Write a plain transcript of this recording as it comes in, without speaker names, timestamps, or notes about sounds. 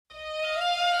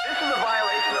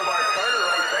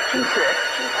Section 6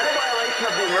 and a violation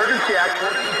of the Emergency Act 14.1.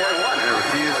 I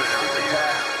refuse to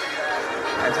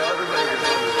I tell everybody to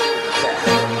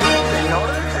Say no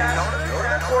to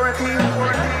that quarantine.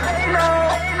 Say no.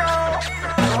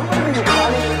 I'm going to be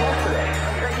declining the test today.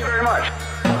 Thank you very much.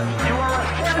 You are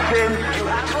Wisconsin.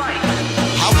 You have rights.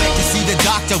 I went to see the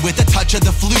doctor with a touch of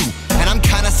the flu, and I'm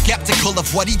kinda skeptical of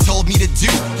what he told me to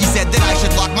do. He said that I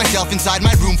should lock myself inside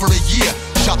my room for a year,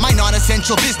 shut my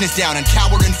non-essential business down and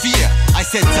cower in fear. I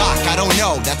said, Doc, I don't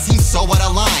know, that seems so out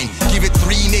of line. Give it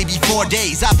 3, maybe 4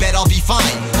 days, I bet I'll be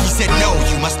fine. He said, no,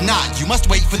 you must not, you must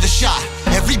wait for the shot.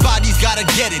 Everybody's gotta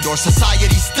get it or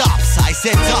society stops. I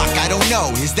said, Doc, I don't know,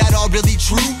 is that all really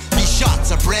true? These shots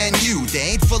are brand new,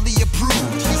 they ain't fully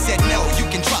approved. He said, no, you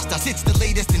can trust us, it's the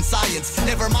latest in science.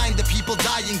 Never mind the people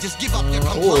dying, just give up your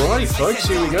compliance. Alrighty, folks,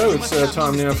 here we go. It's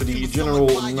time now for the General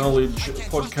Knowledge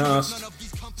Podcast,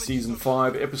 Season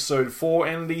 5, Episode 4,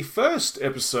 and the first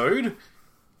episode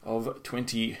of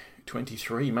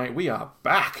 2023. Mate, we are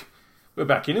back. We're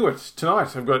back into it.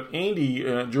 Tonight, I've got Andy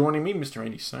joining me, Mr.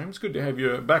 Andy Soames. Good to have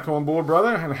you back on board,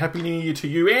 brother, and a Happy New Year to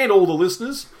you and all the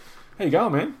listeners. How you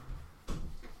going, man?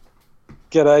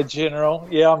 G'day, General.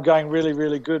 Yeah, I'm going really,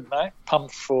 really good, mate.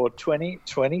 Pumped for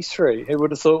 2023. Who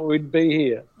would have thought we'd be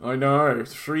here? I know.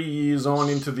 3 years on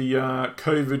into the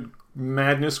COVID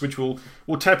madness, which we'll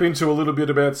tap into a little bit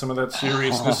about some of that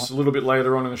seriousness a little bit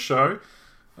later on in the show.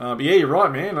 But yeah, you're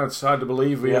right, man. It's hard to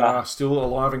believe we are still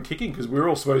alive and kicking because we're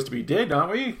all supposed to be dead,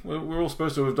 aren't we? We're all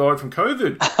supposed to have died from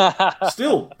COVID.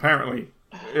 Still, apparently.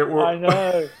 I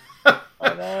know.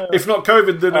 I know. If not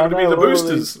COVID, then it would be the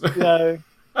boosters.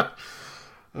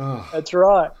 That's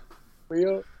right.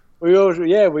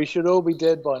 We should all be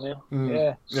dead by now.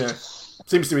 Yeah.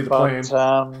 Seems to be the plan.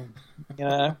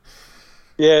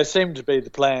 It seemed to be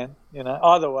the plan,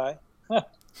 either way.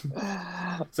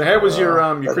 So how was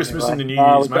your Christmas and the New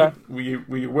Year's, mate?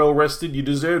 Were you well rested? You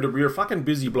deserved it. You're a fucking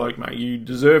busy bloke, mate. You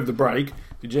deserved the break.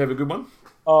 Did you have a good one?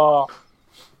 Oh,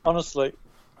 honestly,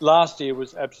 last year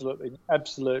was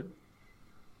absolute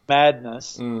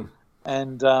madness. And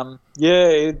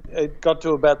it got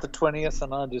to about the 20th,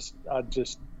 and I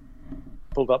just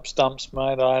pulled up stumps,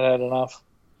 mate. I had enough.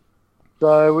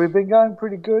 So we've been going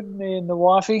pretty good, me and the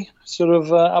wifey, sort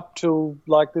of up till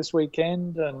like this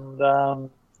weekend, and so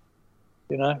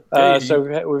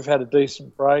we've had a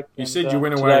decent break. You said you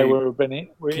went away. Today we're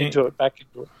back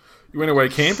into it. You went away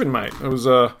camping, mate. It was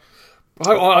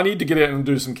I need to get out and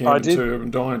do some camping too.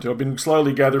 I'm dying to. I've been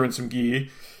slowly gathering some gear.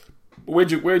 Where'd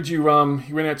you you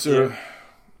went out to?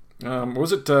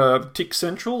 Was it Tick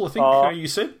Central? I think you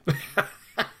said.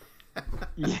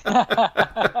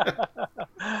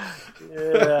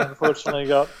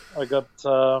 Unfortunately, I got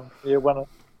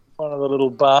one of the little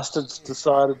bastards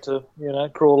decided to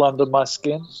crawl under my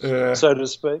skin, so to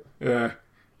speak. Yeah,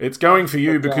 it's going for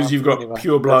you because you've got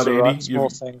pure blood, Andy.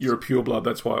 Right, you're a pure blood.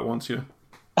 That's why it wants you.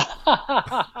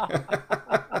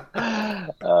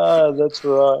 That's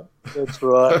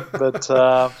right. But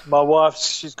my wife,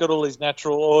 she's got all these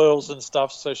natural oils and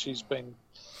stuff, so she's been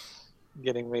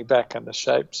getting me back into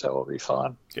shape, so I'll be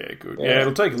fine. Yeah, good. Yeah,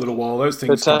 it'll take a little while. Those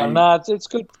things. But it's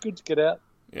good to get out.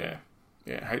 Yeah.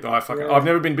 I've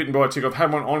never been bitten by a tick. I've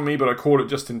had one on me, but I caught it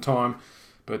just in time.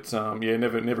 But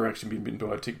never actually been bitten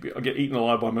by a tick. I get eaten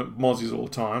alive by mozzies all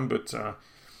the time, but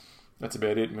that's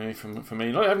about it, for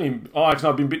me.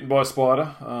 I've been bitten by a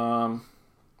spider.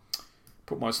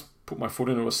 Put my foot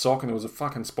into a sock and there was a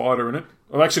fucking spider in it.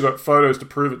 I've actually got photos to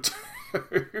prove it.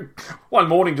 One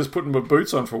morning, just putting my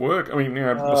boots on for work.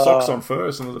 My socks on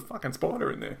first, and there was a fucking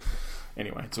spider in there.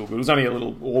 Anyway, it's all good. It was only a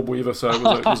little orb weaver, so it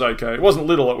was okay. It wasn't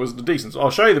little; it was decent. I'll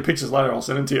show you the pictures later. I'll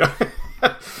send them to you.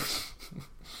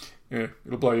 Yeah,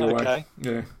 it'll blow you away.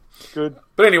 Yeah, good.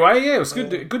 But anyway, it was good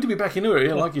to be back into it.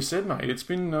 Yeah, like you said, mate. It's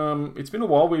been a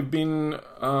while. We've been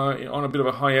on a bit of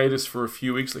a hiatus for a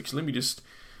few weeks. So let me just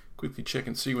quickly check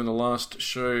and see when the last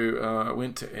show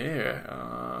went to air.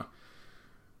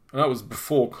 And that was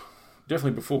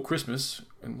definitely before Christmas.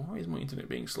 And why is my internet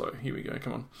being slow? Here we go,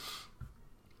 come on.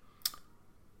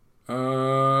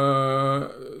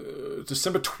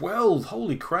 December 12th,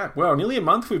 holy crap. Wow, nearly a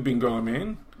month we've been going,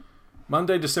 man.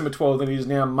 Monday, December 12th, and it is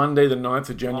now Monday the 9th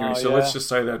of January. Let's just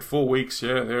say that, 4 weeks,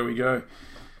 there we go.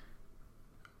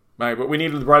 Mate, but we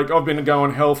needed the break. I've been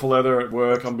going hell for leather at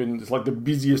work. It's like the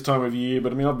busiest time of year,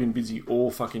 but I've been busy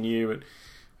all fucking year, but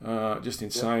just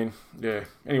insane. Yeah.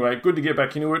 Anyway, good to get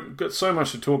back into it. Got so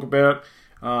much to talk about.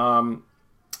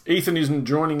 Ethan isn't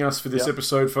joining us for this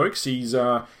episode, folks. He's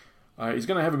going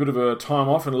to have a bit of a time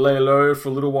off and lay low for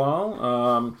a little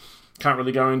while. Can't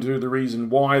really go into the reason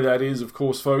why that is, of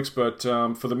course, folks, but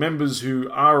for the members who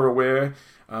are aware,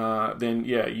 then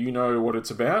yeah, you know what it's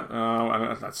about.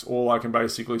 And that's all I can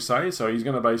basically say. So he's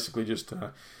going to basically just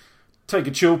take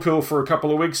a chill pill for a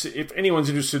couple of weeks. If anyone's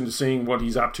interested in seeing what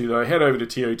he's up to, though, head over to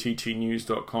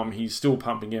tottnews.com. He's still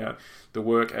pumping out the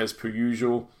work as per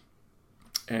usual,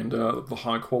 and the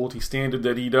high quality standard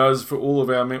that he does for all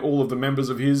of the members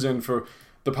of his and for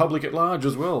the public at large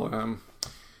as well.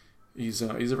 He's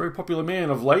a very popular man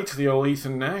of late, the old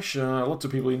Ethan Nash. Lots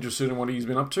of people interested in what he's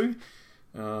been up to,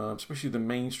 especially the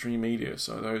mainstream media.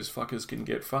 So those fuckers can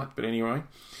get fucked. But anyway,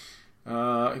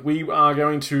 we are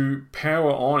going to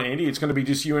power on, Andy. It's going to be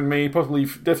just you and me, definitely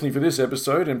for this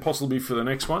episode, and possibly for the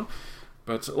next one.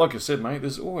 But like I said, mate,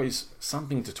 there's always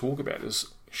something to talk about.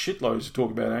 There's shitloads to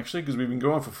talk about, actually, because we've been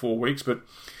going for 4 weeks. But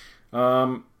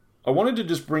I wanted to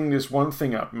just bring this one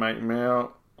thing up, mate.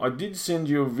 Now, I did send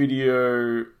you a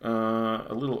video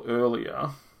a little earlier.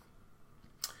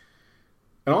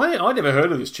 And I never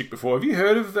heard of this chick before. Have you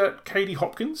heard of that Katie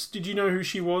Hopkins? Did you know who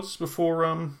she was before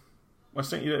I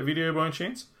sent you that video by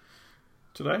chance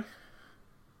today?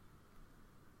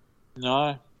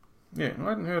 No. Yeah, I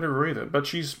hadn't heard of her either, but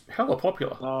she's hella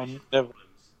popular. No, never.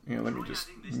 Yeah, let me just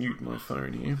mute my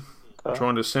phone here. Okay. I'm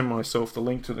trying to send myself the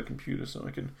link to the computer so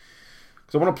I can...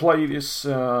 Because I want to play this...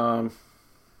 I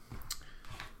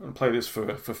want to play this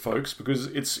for folks because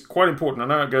it's quite important. I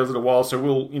know it goes a little while, so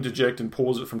we'll interject and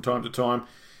pause it from time to time.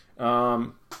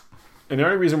 And the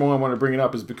only reason why I want to bring it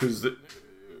up is because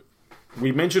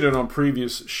we mentioned it on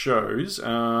previous shows.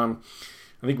 I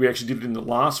think we actually did it in the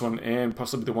last one and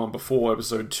possibly the one before,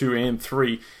 episode 2 and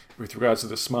 3, with regards to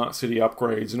the smart city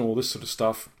upgrades and all this sort of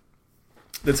stuff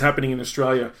that's happening in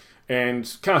Australia.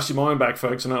 And cast your mind back,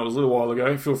 folks. I know it was a little while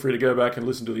ago. Feel free to go back and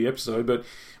listen to the episode. But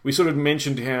we sort of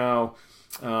mentioned how,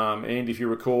 and if you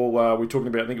recall, we were talking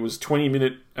about, I think it was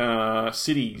 20-minute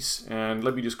cities. And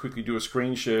let me just quickly do a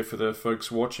screen share for the folks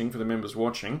watching, for the members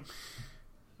watching.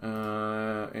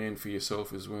 And for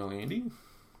yourself as well, Andy.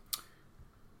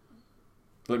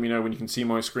 Let me know when you can see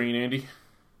my screen, Andy.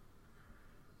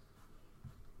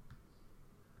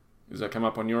 Does that come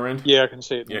up on your end? Yeah, I can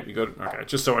see it. Yeah, you got it. Okay,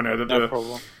 just so I know that No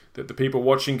problem. that the people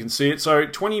watching can see it. So,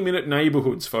 20-minute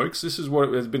neighbourhoods, folks. This is what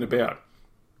it has been about.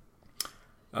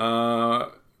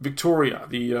 Victoria,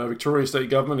 the Victoria State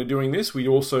Government are doing this. We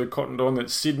also cottoned on that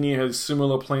Sydney has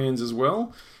similar plans as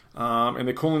well, and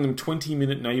they're calling them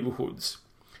 20-minute neighbourhoods.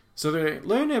 So they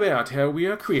learn about how we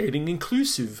are creating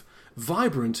inclusive,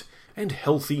 vibrant, and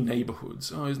healthy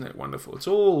neighbourhoods. Oh, isn't that wonderful? It's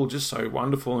all just so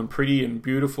wonderful and pretty and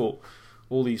beautiful,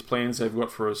 all these plans they've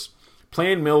got for us.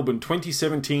 Plan Melbourne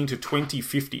 2017 to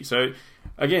 2050. So,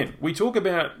 again, we talk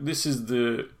about this is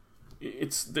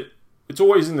it's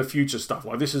always in the future stuff.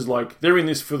 Like, this is like, they're in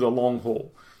this for the long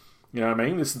haul. You know what I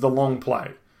mean? This is the long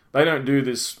play. They don't do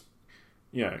this,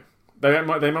 you know, they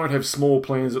might have small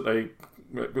plans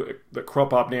that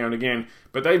crop up now and again,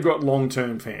 but they've got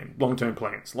long-term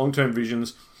plans, long-term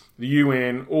visions. The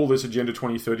UN, all this Agenda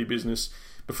 2030 business.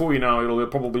 Before you know it, it'll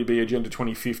probably be Agenda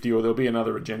 2050, or there'll be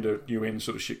another Agenda UN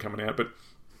sort of shit coming out. But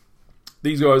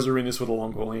these guys are in this for the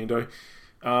long haul, Ando.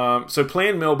 So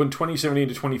Plan Melbourne 2017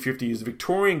 to 2050 is the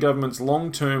Victorian Government's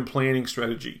long-term planning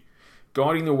strategy,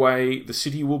 guiding the way the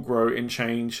city will grow and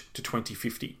change to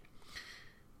 2050.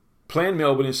 Plan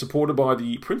Melbourne is supported by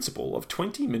the principle of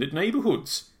 20-minute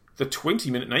neighbourhoods. The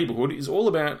 20-minute neighbourhood is all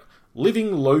about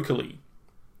living locally.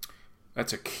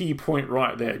 That's a key point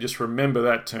right there. Just remember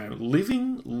that term,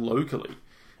 living locally.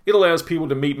 It allows people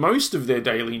to meet most of their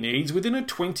daily needs within a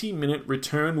 20-minute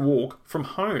return walk from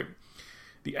home.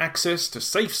 The access to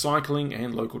safe cycling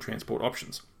and local transport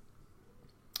options.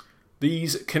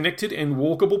 These connected and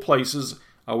walkable places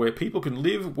are where people can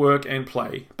live, work and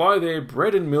play, buy their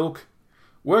bread and milk,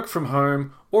 work from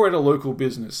home or at a local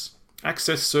business,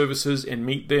 access services and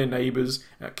meet their neighbours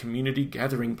at community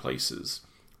gathering places.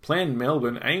 Plan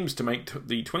Melbourne aims to make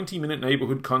the 20-minute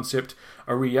neighbourhood concept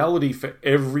a reality for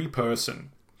every person.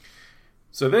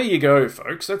 So there you go,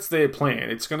 folks. That's their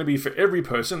plan. It's going to be for every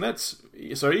person.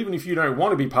 So even if you don't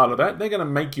want to be part of that, they're going to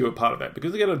make you a part of that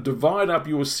because they're going to divide up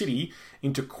your city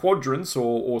into quadrants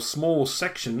or small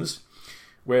sections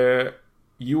where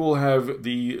you will have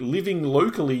the living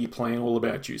locally plan all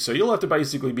about you. So you'll have to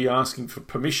basically be asking for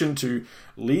permission to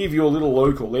leave your little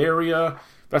local area.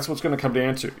 That's what's going to come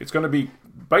down to. It's going to be,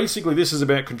 basically this is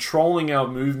about controlling our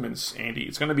movements, Andy.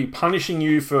 It's going to be punishing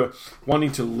you for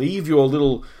wanting to leave your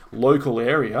little local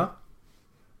area,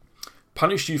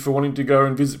 punish you for wanting to go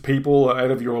and visit people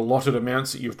out of your allotted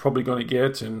amounts that you're probably going to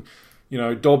get, and, you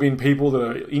know, dob in people that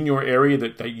are in your area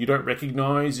that you don't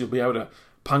recognise. You'll be able to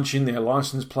punch in their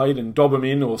license plate and dob them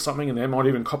in or something, and they might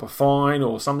even cop a fine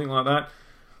or something like that.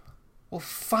 Well,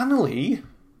 funnily,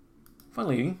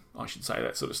 Funnily, I should say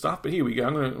that sort of stuff, but here we go.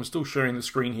 I'm still sharing the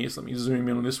screen here, so let me zoom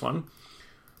in on this one.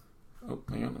 Oh,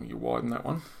 hang on, let me widen that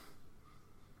one.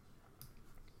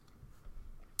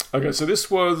 Okay, so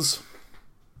this was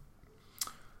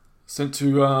sent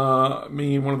to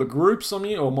me in one of the groups on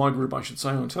here, or my group, I should say,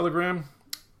 on Telegram.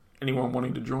 Anyone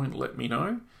wanting to join, let me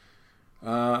know.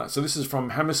 So this is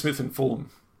from Hammersmith and Fulham.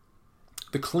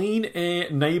 The Clean Air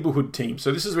Neighbourhood Team.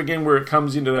 So this is, again, where it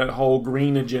comes into that whole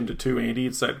green agenda too, Andy.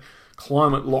 It's that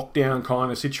climate lockdown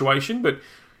kind of situation, but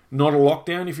not a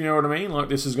lockdown, if you know what I mean. Like,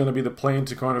 this is going to be the plan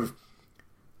to kind of,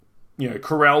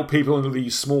 corral people into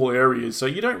these small areas. So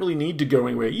you don't really need to go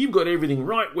anywhere. You've got everything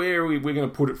right where we're going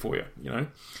to put it for you,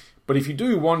 But if you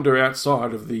do wander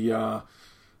outside of the,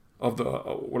 of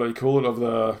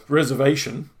the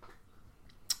reservation,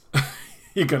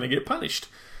 you're going to get punished.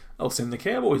 I'll send the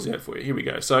cowboys out for you. Here we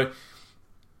go. So,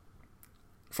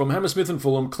 from Hammersmith and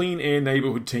Fulham, Clean Air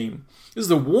Neighbourhood Team. This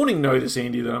is a warning notice,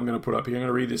 Andy, that I'm going to put up here. I'm going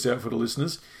to read this out for the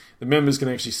listeners. The members can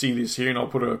actually see this here, and I'll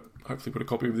hopefully put a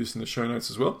copy of this in the show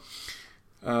notes as well.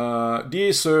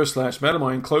 Dear Sir/Madam,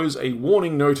 I enclose a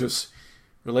warning notice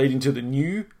relating to the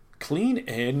new Clean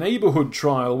Air Neighbourhood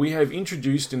trial we have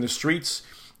introduced in the streets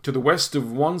to the west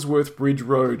of Wandsworth Bridge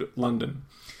Road, London.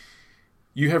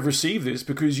 You have received this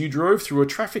because you drove through a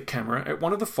traffic camera at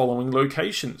one of the following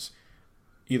locations: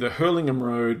 either Hurlingham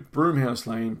Road, Broomhouse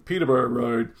Lane, Peterborough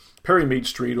Road, Perrymead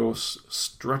Street, or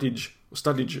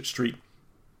Studdage Street.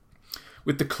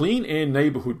 With the Clean Air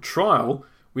Neighbourhood trial,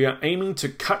 we are aiming to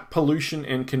cut pollution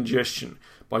and congestion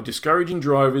by discouraging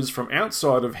drivers from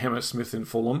outside of Hammersmith and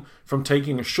Fulham from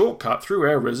taking a shortcut through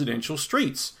our residential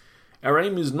streets. Our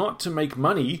aim is not to make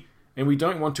money, and we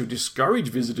don't want to discourage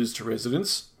visitors to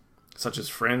residents, such as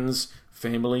friends,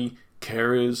 family,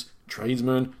 carers,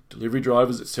 tradesmen, delivery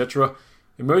drivers, etc.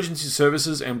 Emergency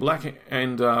services and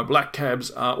black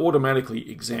cabs are automatically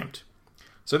exempt.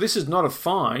 So this is not a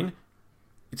fine.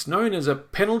 It's known as a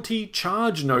penalty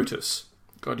charge notice.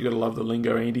 God, you got to love the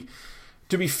lingo, Andy.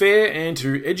 To be fair and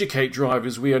to educate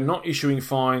drivers, we are not issuing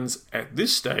fines at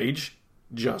this stage,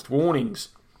 just warnings.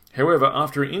 However,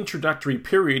 after an introductory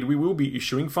period, we will be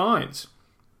issuing fines.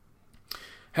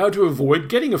 How to avoid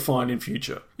getting a fine in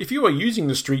future. If you are using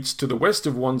the streets to the west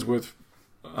of Wandsworth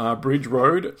Bridge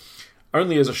Road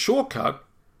only as a shortcut,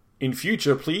 in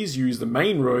future please use the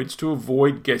main roads to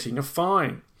avoid getting a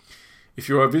fine. If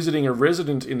you are visiting a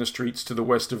resident in the streets to the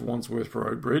west of Wandsworth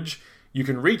Road Bridge, you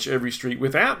can reach every street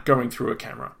without going through a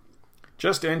camera.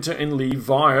 Just enter and leave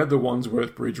via the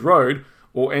Wandsworth Bridge Road,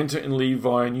 or enter and leave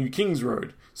via New Kings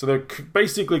Road. So they're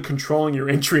basically controlling your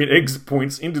entry and exit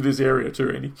points into this area too,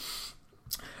 Andy.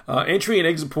 Entry and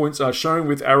exit points are shown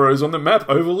with arrows on the map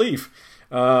over leaf.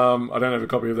 I don't have a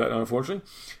copy of that, unfortunately.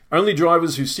 Only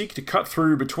drivers who seek to cut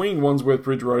through between Wandsworth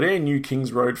Bridge Road and New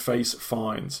Kings Road face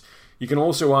fines. You can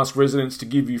also ask residents to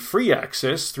give you free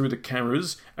access through the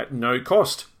cameras at no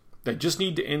cost. They just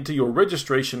need to enter your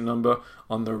registration number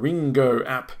on the Ringo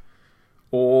app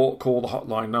or call the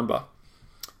hotline number.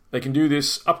 They can do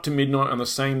this up to midnight on the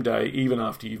same day, even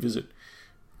after you visit.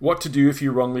 What to do if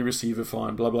you wrongly receive a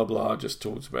fine, blah, blah, blah, just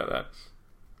talks about that.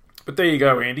 But there you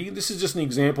go, Andy. This is just an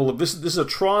example of this. This is a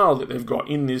trial that they've got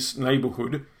in this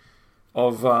neighbourhood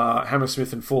of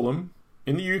Hammersmith and Fulham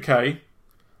in the UK,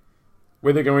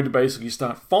 where they're going to basically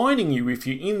start fining you if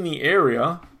you're in the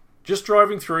area just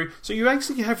driving through. So you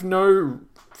actually have no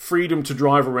freedom to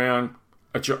drive around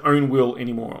at your own will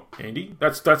anymore, Andy.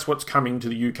 That's what's coming to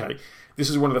the UK. This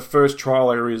is one of the first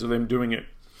trial areas of them doing it,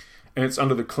 and it's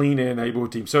under the Clean Air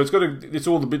Neighbourhood Team. So it's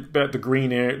all a bit about the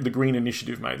green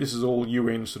initiative, mate. This is all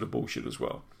UN sort of bullshit as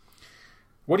well.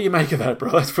 What do you make of that,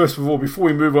 bro? That's first of all, before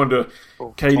we move on to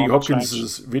Katie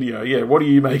Hopkins' video. Yeah, what do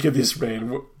you make of this,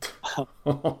 man?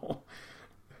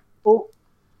 Well,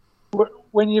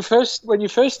 when you first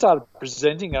started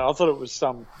presenting it, I thought it was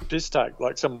some piss take,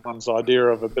 like someone's idea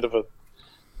of a bit of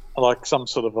like some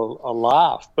sort of a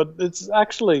laugh. But it's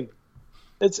actually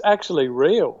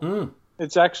real. Mm.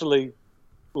 It's actually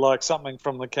like something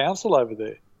from the council over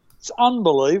there. It's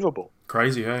unbelievable.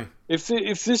 Crazy, eh? If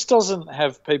this doesn't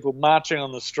have people marching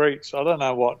on the streets, I don't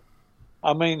know what.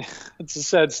 I mean, it's a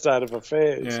sad state of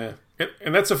affairs. Yeah.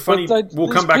 And that's a funny...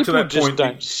 we'll come back to that point. People just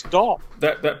don't stop.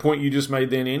 That point you just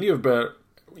made then, Andy, about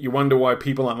you wonder why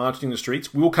people aren't marching in the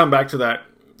streets. We'll come back to that,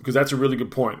 because that's a really good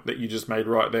point that you just made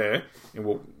right there.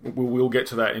 And we'll get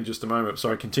to that in just a moment.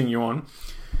 Sorry, continue on.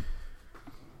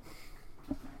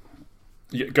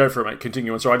 Yeah, go for it, mate.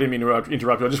 Continue on. Sorry, I didn't mean to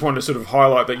interrupt you. I just wanted to sort of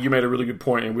highlight that you made a really good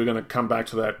point, and we're going to come back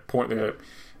to that point there,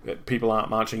 that people aren't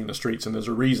marching in the streets, and there's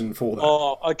a reason for that.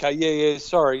 Oh, okay. Yeah.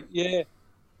 Sorry. Yeah.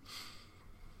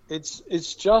 It's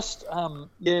just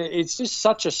it's just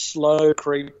such a slow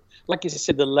creep. like you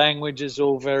said, the language is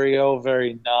all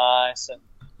very nice, and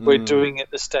we're doing it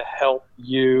just to help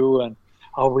you. And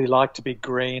we like to be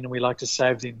green, and we like to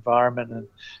save the environment, and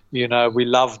we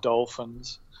love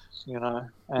dolphins, and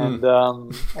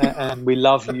we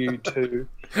love you too,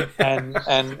 and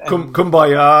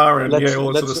kumbaya and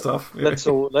all that sort of stuff. Yeah.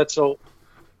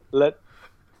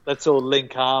 Let's all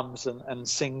link arms and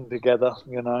sing together,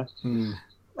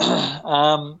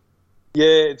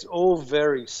 it's all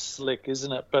very slick,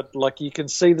 isn't it? But like, you can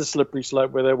see the slippery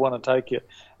slope where they want to take you.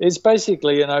 It's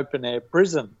basically an open air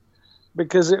prison,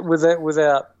 because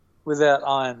without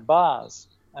iron bars,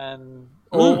 and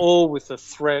all with the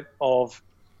threat of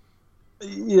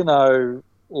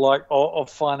of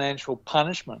financial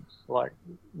punishment,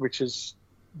 which is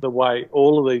the way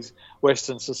all of these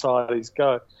Western societies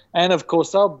go. And of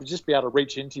course, they'll just be able to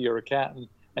reach into your account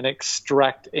and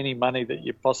extract any money that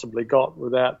you possibly got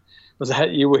without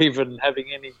you even having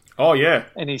any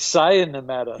say in the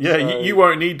matter. Yeah, so, you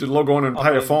won't need to log on and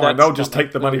pay a fine. They'll just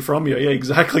take the money from you. Yeah,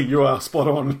 exactly. You are spot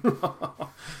on.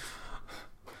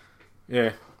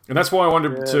 Yeah. And that's why I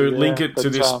wanted to link it to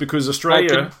this, because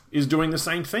Australia is doing the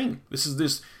same thing.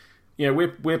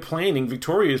 We're planning,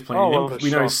 Victoria's planning,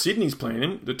 we know Sydney's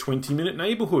planning the 20-minute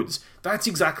neighbourhoods. That's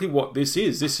exactly what this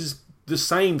is. This is the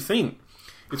same thing.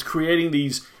 It's creating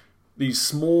these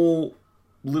small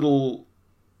little,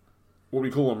 what do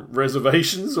we call them,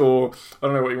 reservations, or I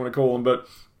don't know what you want to call them, but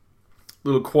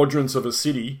little quadrants of a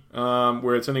city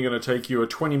where it's only going to take you a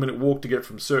 20-minute walk to get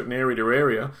from certain area to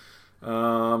area.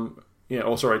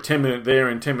 10-minute there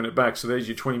and 10-minute back. So there's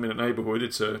your 20-minute neighbourhood.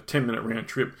 It's a 10-minute round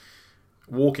trip,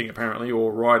 walking apparently,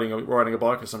 or riding a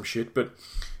bike or some shit. But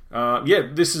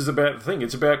this is about the thing.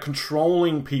 It's about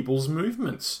controlling people's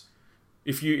movements.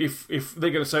 If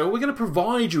they're going to say, we're going to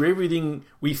provide you everything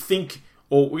we think,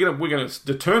 or we're going to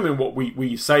determine what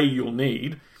we say you'll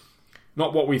need.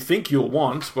 Not what we think you'll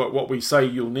want, but what we say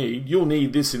you'll need. You'll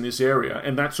need this in this area,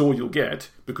 and that's all you'll get,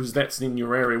 because that's in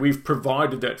your area. We've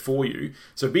provided that for you,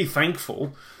 so be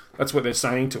thankful. That's what they're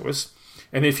saying to us.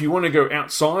 And if you want to go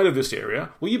outside of this area,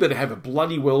 well, you better have a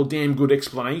bloody well damn good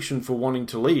explanation for wanting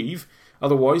to leave.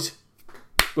 Otherwise,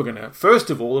 first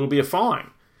of all, it'll be a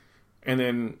fine. And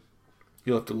then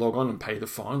you'll have to log on and pay the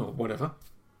fine or whatever.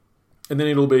 And then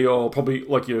it'll be probably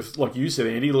like you said,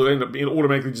 Andy. It'll end up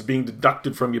automatically just being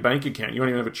deducted from your bank account. You won't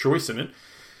even have a choice in it.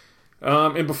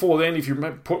 And before then, if you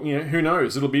put, who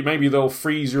knows? Maybe they'll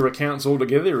freeze your accounts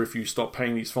altogether if you stop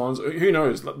paying these fines. Who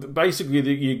knows? Basically,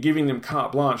 you're giving them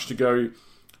carte blanche to go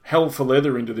hell for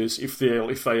leather into this if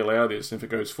they allow this, and if it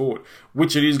goes forward,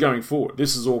 which it is going forward.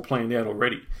 This is all planned out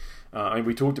already, and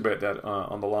we talked about that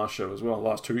on the last show as well.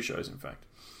 Last two shows, in fact.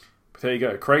 There you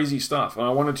go, crazy stuff. And I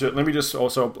wanted to, I'm going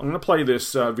to play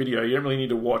this video. You don't really need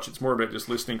to watch, it's more about just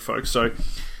listening, folks. So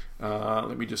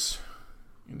let me just,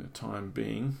 in the time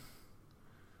being,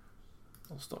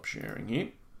 I'll stop sharing here.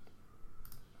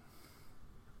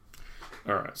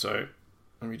 Alright, so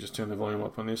let me just turn the volume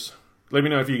up on this. Let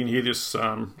me know if you can hear this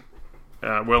well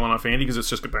enough, Andy, because it's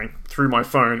just going through my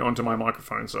phone onto my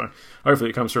microphone. So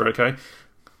hopefully it comes through okay.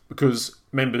 Because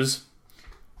members,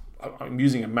 I'm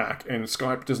using a Mac, and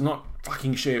Skype does not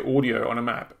fucking share audio on a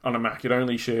Mac. It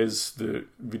only shares the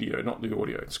video, not the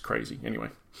audio. It's crazy. Anyway,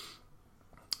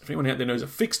 if anyone out there knows a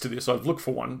fix to this, I've looked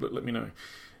for one, but let me know.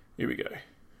 Here we go.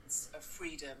 Of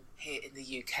freedom here in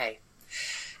the UK.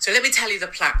 So let me tell you the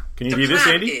plan. Can you hear this,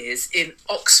 Andy? The plan is in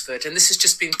Oxford, and this has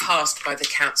just been passed by the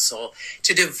council,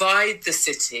 to divide the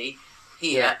city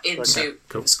here into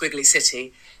the squiggly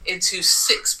city into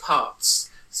 6 parts.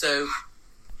 So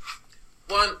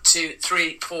 1, 2,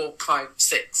 3, 4, 5,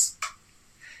 6.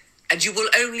 And you will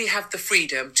only have the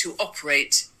freedom to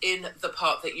operate in the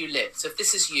part that you live. So if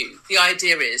this is you, the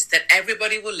idea is that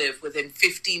everybody will live within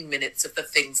 15 minutes of the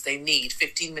things they need.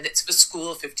 15 minutes of a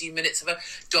school, 15 minutes of a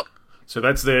doctor. So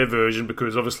that's their version,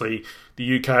 because obviously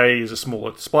the UK is a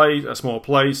smaller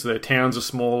place, so their towns are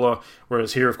smaller,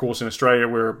 whereas here, of course, in Australia,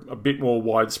 we're a bit more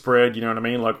widespread, you know what I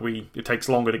mean? Like, it takes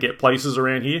longer to get places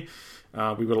around here.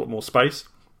 We've got a lot more space.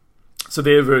 So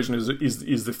their version is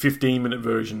the 15-minute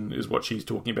version, is what she's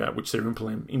talking about, which they're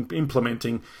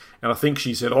implementing. And I think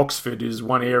she said Oxford is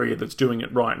one area that's doing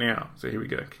it right now. So here we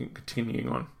go, continuing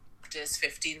on.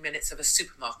 15 minutes of a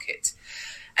supermarket.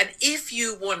 And if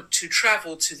you want to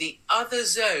travel to the other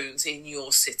zones in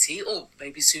your city, or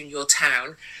maybe soon your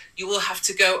town, you will have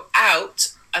to go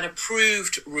out an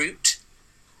approved route.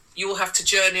 You will have to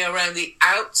journey around the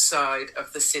outside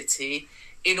of the city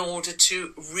in order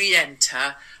to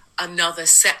re-enter another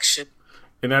section.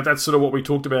 And that's sort of what we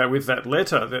talked about with that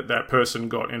letter that person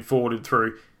got and forwarded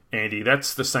through, Andy.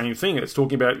 That's the same thing. It's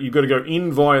talking about you've got to go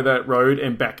in via that road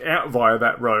and back out via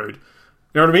that road.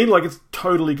 You know what I mean? Like, it's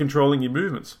totally controlling your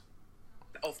movements.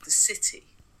 Of the city.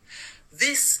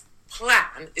 This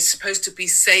plan is supposed to be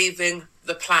saving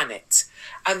the planet.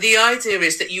 And the idea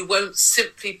is that you won't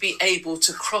simply be able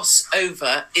to cross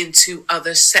over into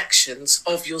other sections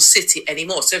of your city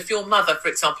anymore. So if your mother, for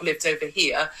example, lived over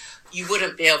here, you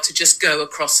wouldn't be able to just go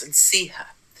across and see her.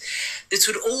 This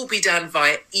would all be done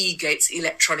via e-gates,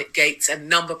 electronic gates, and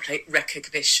number plate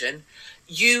recognition.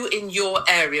 You in your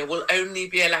area will only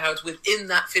be allowed within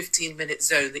that 15-minute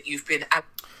zone that you've been at.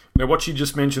 Now, what she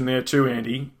just mentioned there too,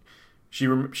 Andy,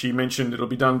 she mentioned it'll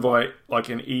be done by like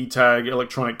an e-tag,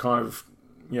 electronic kind of,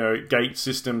 gate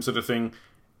system sort of thing,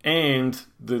 and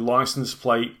the license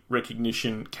plate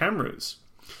recognition cameras.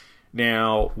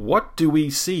 Now, what do we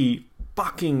see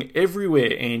fucking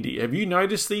everywhere, Andy? Have you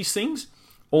noticed these things?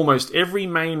 Almost every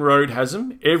main road has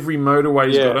them. Every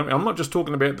motorway's got them. I'm not just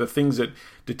talking about the things that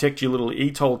detect your little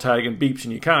e-toll tag and beeps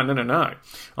in your car. No.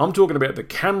 I'm talking about the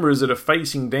cameras that are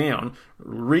facing down,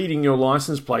 reading your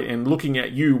license plate and looking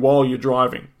at you while you're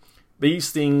driving.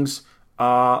 These things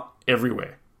are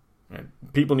everywhere. And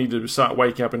people need to start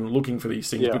waking up and looking for these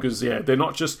things because, they're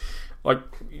not just... Like,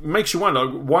 it makes you wonder,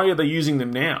 why are they using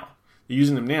them now? They're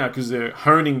using them now because they're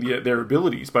honing their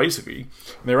abilities, basically.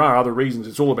 And there are other reasons.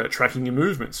 It's all about tracking your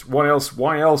movements. Why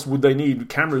else would they need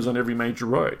cameras on every major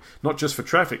road? Not just for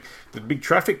traffic. The big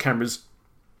traffic cameras,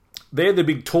 they're the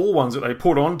big tall ones that they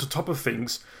put on to top of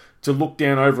things to look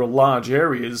down over large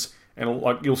areas. And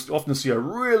like you'll often see a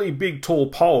really big tall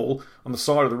pole on the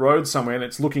side of the road somewhere, and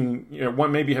it's looking,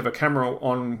 maybe have a camera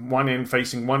on one end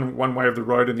facing one way of the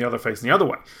road and the other facing the other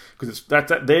way, because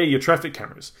they're your traffic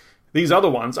cameras. These other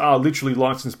ones are literally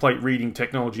license plate reading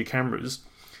technology cameras,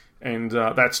 and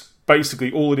that's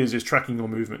basically all it is tracking your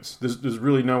movements. There's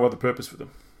really no other purpose for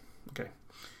them. Okay.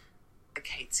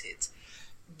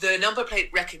 The number plate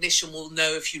recognition will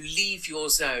know if you leave your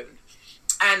zone,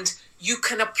 and you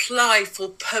can apply for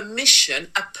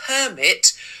a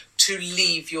permit to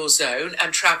leave your zone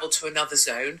and travel to another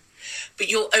zone, but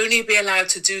you'll only be allowed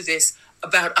to do this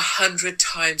about 100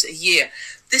 times a year.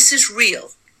 This is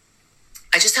real.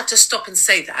 I just have to stop and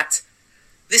say that.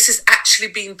 This is actually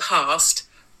being passed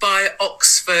by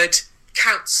Oxford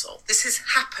Council. This is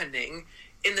happening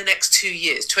in the next 2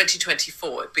 years,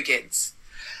 2024 it begins.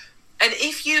 And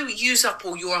if you use up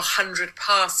all your 100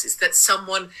 passes that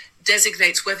someone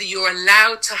designates whether you're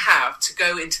allowed to have to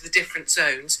go into the different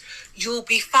zones, you'll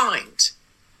be fined.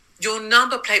 Your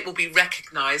number plate will be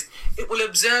recognised. It will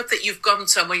observe that you've gone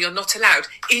somewhere you're not allowed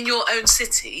in your own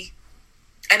city,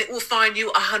 and it will fine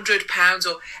you £100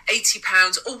 or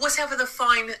 £80 or whatever the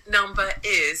fine number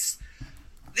is.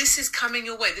 This is coming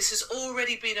your way. This has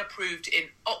already been approved in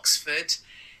Oxford,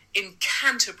 in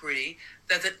Canterbury.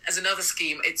 As another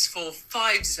scheme, it's for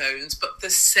 5 zones, but the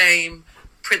same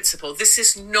principle. This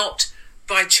is not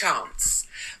by chance.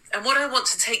 And what I want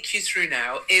to take you through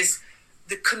now is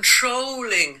the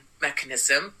controlling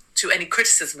mechanism to any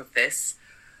criticism of this.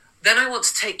 Then I want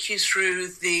to take you through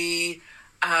the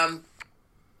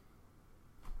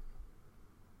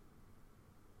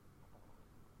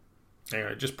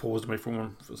Anyway, it just paused me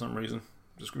for some reason.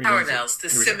 Parallels, the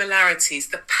similarities,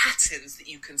 the patterns that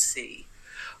you can see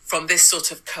from this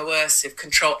sort of coercive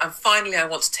control. And finally, I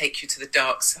want to take you to the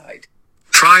dark side.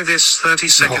 Try this 30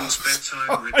 seconds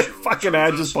bedtime ritual. Fucking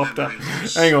ad just popped up.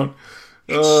 Hang on.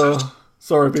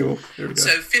 Sorry, people. Here we go.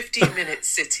 So 15-minute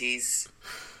cities,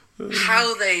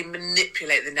 how they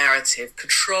manipulate the narrative,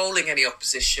 controlling any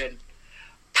opposition,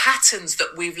 patterns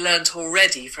that we've learnt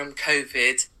already from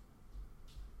COVID.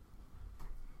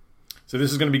 So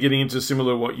this is going to be getting into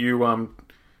similar to what you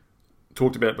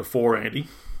talked about before, Andy,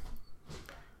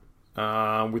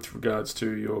 with regards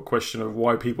to your question of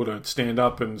why people don't stand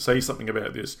up and say something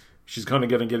about this. She's kind of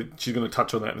going to she's going to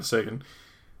touch on that in a second.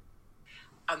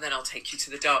 And then I'll take you to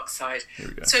the dark side. Here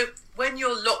we go. So when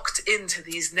you're locked into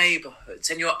these neighbourhoods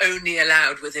and you're only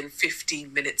allowed within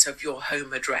 15 minutes of your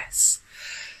home address,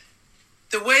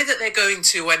 the way that they're going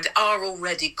to and are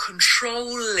already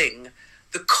controlling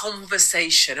the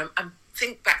conversation, and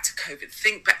think back to COVID,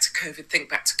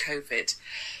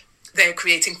 they're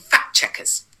creating fact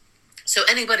checkers. So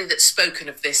anybody that's spoken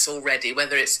of this already,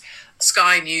 whether it's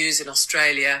Sky News in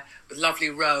Australia with lovely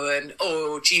Rowan,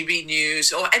 or GB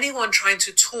News, or anyone trying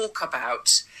to talk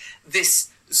about this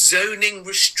zoning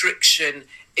restriction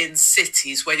in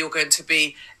cities where you're going to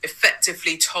be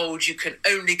effectively told you can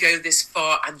only go this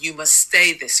far and you must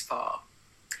stay this far.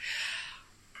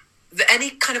 Any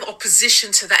kind of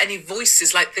opposition to that, any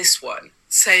voices like this one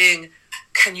saying,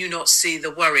 can you not see the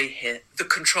worry here, the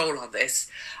control on this?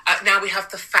 Now we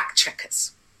have the fact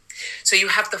checkers. So you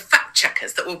have the fact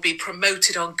checkers that will be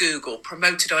promoted on Google,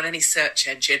 promoted on any search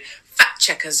engine, fact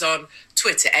checkers on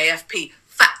Twitter, AFP,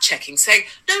 fact checking, saying,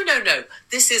 no,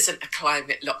 this isn't a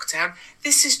climate lockdown.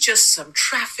 This is just some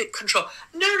traffic control.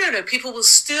 No, people will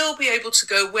still be able to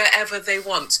go wherever they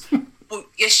want. Well,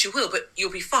 yes, you will, but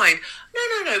you'll be fine.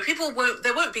 No,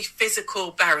 there won't be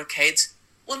physical barricades.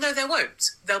 Well, no, there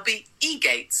won't. There'll be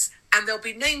e-gates, and there'll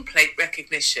be nameplate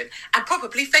recognition and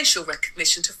probably facial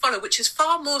recognition to follow, which is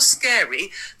far more scary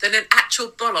than an actual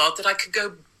bollard that I could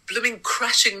go blooming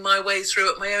crashing my way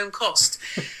through at my own cost.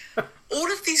 All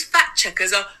of these fact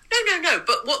checkers are, no,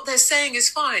 but what they're saying is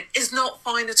fine, is not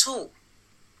fine at all.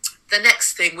 The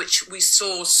next thing, which we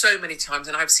saw so many times,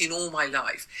 and I've seen all my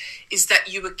life, is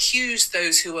that you accuse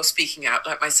those who are speaking out,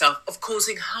 like myself, of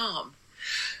causing harm.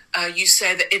 You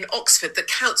say that in Oxford, the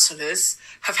councillors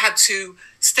have had to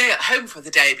stay at home for the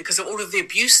day because of all of the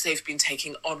abuse they've been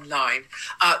taking online.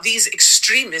 These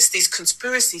extremists, these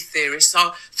conspiracy theorists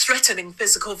are threatening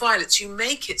physical violence. You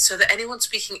make it so that anyone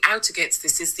speaking out against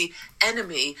this is the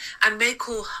enemy and may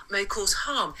cause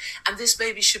harm. And this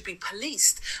maybe should be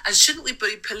policed. And shouldn't we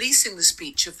be policing the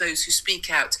speech of those who speak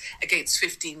out against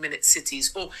 15-minute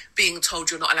cities or being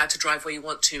told you're not allowed to drive where you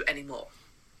want to anymore?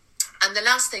 And the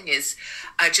last thing is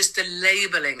just the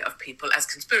labelling of people as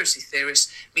conspiracy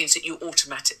theorists means that you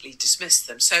automatically dismiss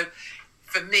them. So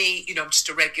for me, I'm just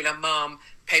a regular mom,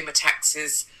 pay my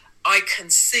taxes. I can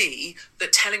see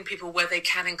that telling people where they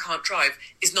can and can't drive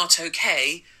is not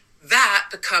okay. That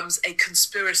becomes a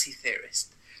conspiracy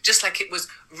theorist. Just like it was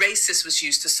racist was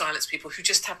used to silence people who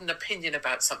just had an opinion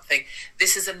about something.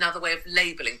 This is another way of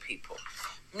labelling people.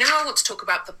 Now I want to talk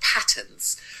about the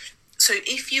patterns. So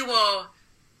if you are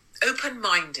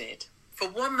open-minded for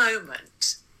one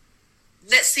moment,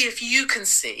 let's see if you can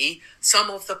see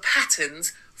some of the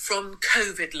patterns from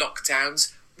COVID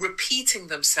lockdowns repeating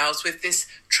themselves with this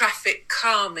traffic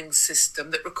calming system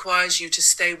that requires you to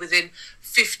stay within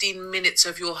 15 minutes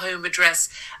of your home address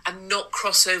and not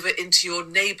cross over into your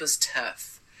neighbour's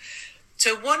turf.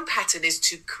 So one pattern is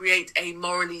to create a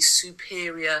morally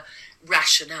superior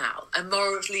rationale, a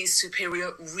morally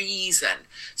superior reason.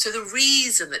 So the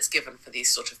reason that's given for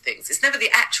these sort of things, it's never the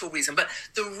actual reason, but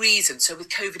the reason. So with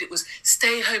COVID, it was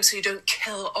stay home so you don't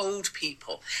kill old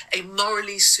people, a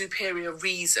morally superior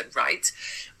reason, right?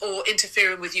 Or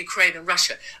interfering with Ukraine and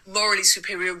Russia, morally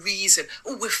superior reason.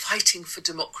 Oh, we're fighting for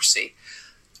democracy.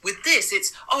 With this,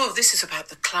 it's, this is about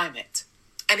the climate.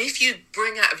 And if you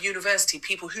bring out of university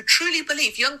people who truly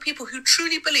believe, young people who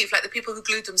truly believe, like the people who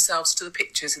glued themselves to the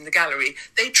pictures in the gallery,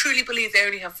 they truly believe they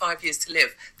only have 5 years to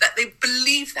live, that they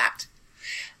believe that.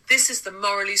 This is the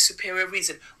morally superior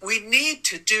reason. We need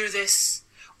to do this.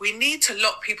 We need to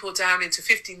lock people down into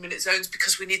 15-minute zones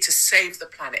because we need to save the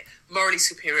planet. Morally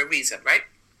superior reason, right?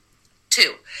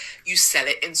 2, you sell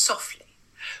it in softly.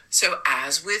 So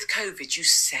as with COVID, you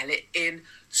sell it in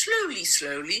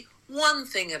slowly, one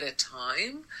thing at a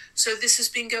time. So this has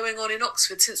been going on in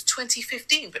Oxford since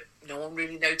 2015, but no one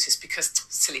really noticed because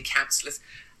silly councillors.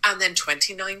 And then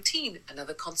 2019,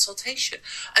 another consultation.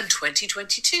 And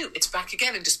 2022, it's back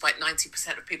again. And despite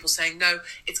 90% of people saying no,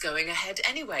 it's going ahead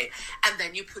anyway. And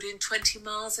then you put in 20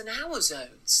 miles an hour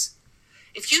zones.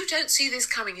 If you don't see this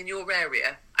coming in your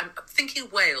area, I'm thinking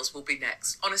Wales will be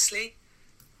next. Honestly,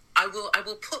 I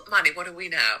will put money. What are we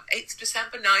now? 8th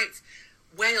December, 9th.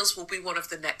 Wales will be one of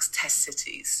the next test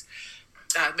cities.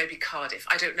 Maybe Cardiff,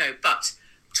 I don't know. But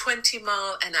 20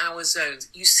 mile an hour zones.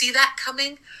 You see that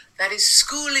coming? That is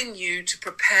schooling you to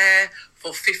prepare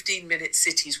for 15-minute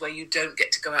cities where you don't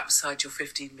get to go outside your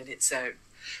 15-minute zone.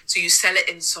 So you sell it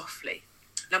in softly.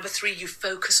 Number 3, you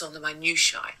focus on the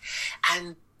minutiae.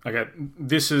 And okay,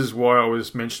 this is why I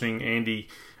was mentioning, Andy,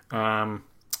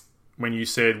 when you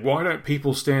said, why don't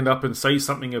people stand up and say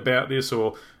something about this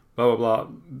or blah, blah, blah.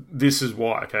 This is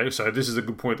why, okay? So this is a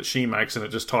good point that she makes, and it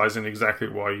just ties in exactly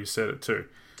why you said it too.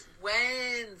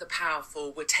 When the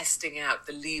powerful were testing out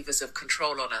the levers of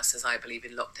control on us, as I believe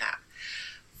in lockdown,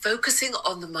 focusing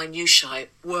on the minutiae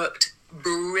worked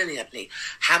brilliantly.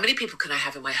 How many people can I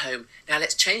have in my home? Now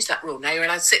let's change that rule. Now you're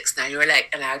allowed 6. Now you're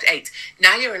allowed 8.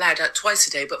 Now you're allowed out twice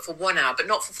a day, but for 1 hour, but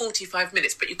not for 45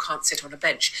 minutes, but you can't sit on a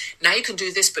bench. Now you can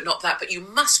do this, but not that, but you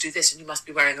must do this, and you must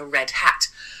be wearing a red hat.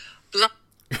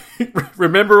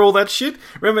 Remember all that shit?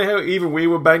 Remember how even we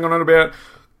were banging on about,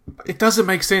 it doesn't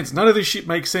make sense. None of this shit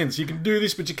makes sense. You can do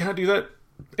this, but you can't do that.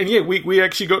 And yeah, we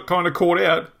actually got kind of caught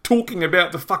out talking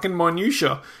about the fucking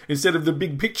minutiae instead of the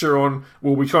big picture on,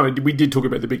 well, we did talk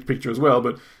about the big picture as well,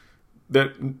 but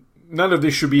that none of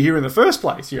this should be here in the first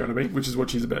place, you know what I mean? Which is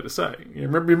what she's about to say. You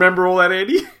remember all that,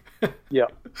 Andy? Yeah.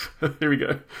 Here we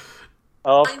go.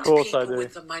 Of Find course people I do.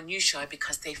 with the minutiae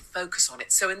because they focus on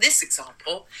it. So in this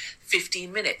example,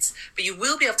 15 minutes. But you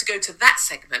will be able to go to that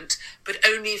segment, but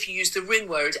only if you use the ring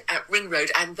road,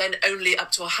 and then only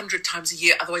up to 100 times a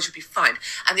year. Otherwise, you'll be fined.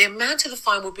 And the amount of the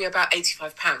fine will be about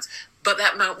 £85. But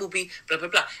that amount will be blah, blah,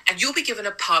 blah. And you'll be given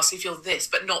a pass if you're this,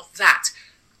 but not that.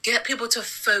 Get people to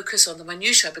focus on the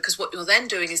minutiae, because what you're then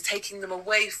doing is taking them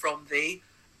away from the,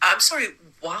 I'm sorry,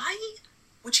 why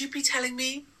would you be telling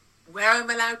me where I'm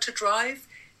allowed to drive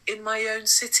in my own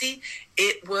city?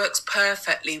 It works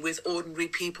perfectly with ordinary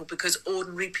people, because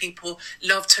ordinary people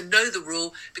love to know the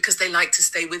rule, because they like to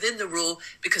stay within the rule,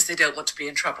 because they don't want to be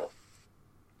in trouble.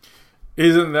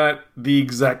 Isn't that the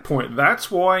exact point? That's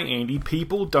why, Andy,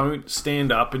 people don't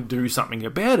stand up and do something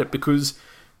about it, because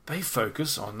they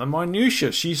focus on the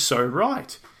minutiae. She's so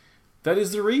right. That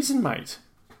is the reason, mate.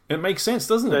 It makes sense,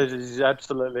 doesn't it? It is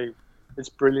absolutely. It's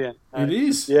brilliant. It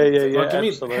is. Yeah, Like, I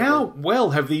mean, absolutely. how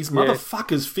well have these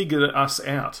motherfuckers figured us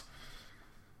out?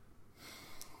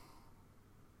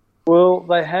 Well,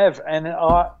 they have, and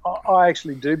I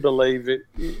actually do believe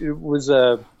it was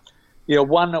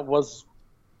one that was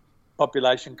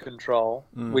population control,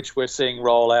 which we're seeing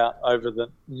roll out over the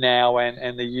now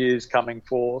and the years coming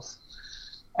forth,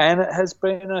 and it has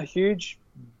been a huge,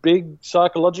 big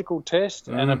psychological test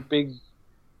and a big,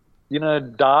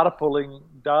 data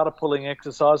pulling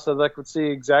exercise, so they could see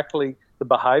exactly the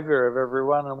behaviour of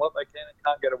everyone and what they can and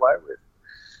can't get away with.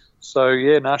 So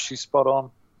she's spot on.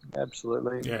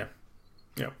 Absolutely. Yeah.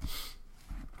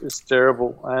 It's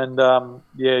terrible, and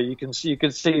you can see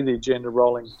the agenda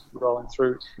rolling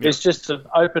through. Yeah. It's just an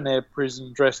open air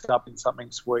prison dressed up in something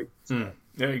sweet.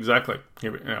 Yeah, exactly.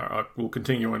 We'll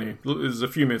continue on here. There's a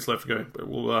few minutes left to go,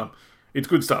 but it's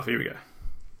good stuff. Here we go.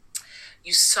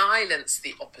 You silence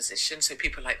the opposition, so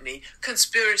people like me,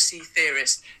 conspiracy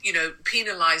theorists,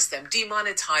 penalise them,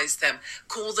 demonetise them,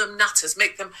 call them nutters,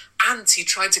 make them anti,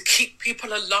 trying to keep people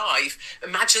alive.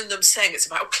 Imagine them saying it's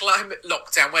about climate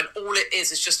lockdown when all it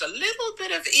is just a little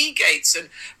bit of e-gates and,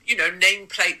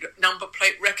 nameplate, number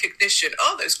plate recognition.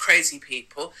 Oh, those crazy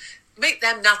people. Make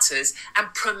them nutters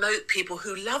and promote people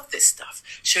who love this stuff.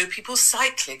 Show people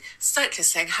cycling.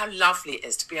 Cyclists saying how lovely it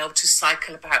is to be able to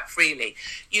cycle about freely.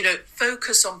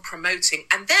 Focus on promoting.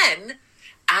 And then,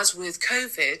 as with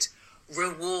COVID,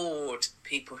 reward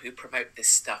people who promote this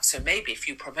stuff. So maybe if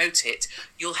you promote it,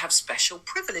 you'll have special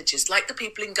privileges, like the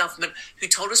people in government who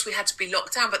told us we had to be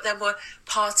locked down, but then were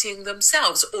partying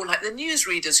themselves, or like the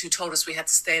newsreaders who told us we had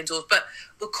to stay indoors, but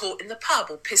were caught in the pub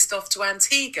or pissed off to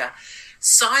Antigua.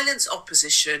 Silence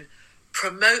opposition,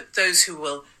 promote those who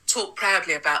will talk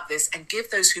proudly about this, and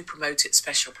give those who promote it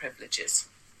special privileges.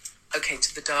 Okay,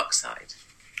 to the dark side.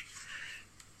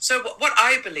 So what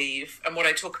I believe and what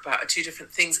I talk about are two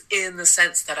different things, in the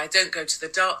sense that I don't go to the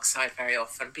dark side very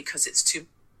often because it's too...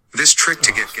 This trick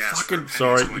to get gas. Fucking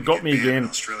sorry, you got me again.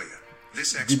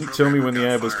 Didn't tell me when the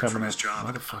ad was coming up.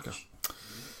 Motherfucker.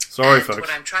 Sorry, and folks.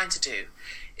 What I'm trying to do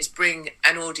is bring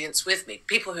an audience with me.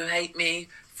 People who hate me,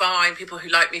 fine. People who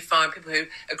like me, fine. People who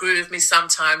agree with me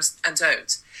sometimes and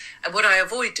don't. And what I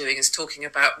avoid doing is talking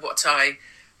about what I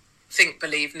think,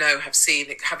 believe, know, have seen,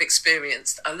 have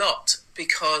experienced a lot,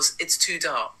 because it's too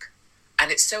dark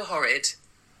and it's so horrid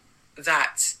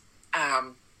that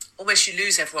almost you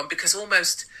lose everyone, because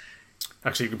almost...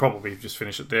 Actually, you can probably just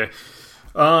finish it there.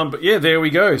 But yeah, there we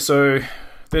go. So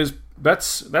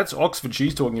that's Oxford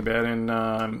she's talking about, and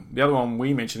the other one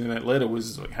we mentioned in that letter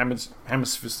was like Hammersmith.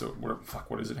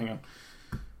 What is it? Hang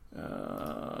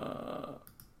on.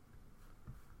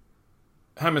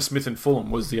 Hammersmith and Fulham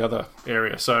was the other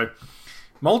area. So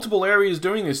multiple areas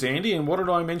doing this, Andy. And what did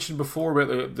I mention before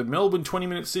about the Melbourne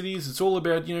 20-minute cities? It's all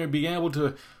about being able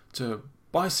to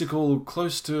bicycle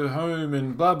close to home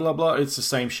and blah blah blah. It's the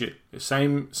same shit. The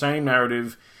same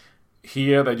narrative.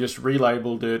 Here, they just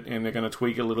relabeled it, and they're going to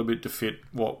tweak a little bit to fit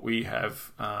what we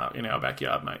have in our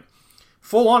backyard, mate.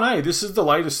 Full on, eh? This is the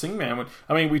latest thing, man.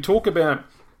 I mean, we talk about,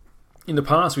 in the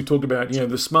past, we talked about,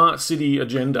 the smart city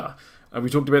agenda. We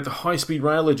talked about the high-speed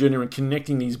rail agenda and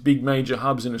connecting these big major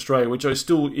hubs in Australia, which I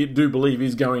still do believe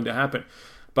is going to happen.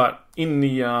 But in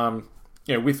the,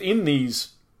 within these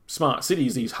smart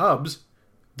cities, these hubs,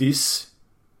 this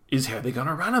is how they're going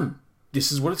to run them.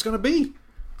 This is what it's going to be.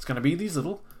 It's going to be these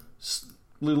little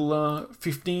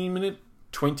 15-minute,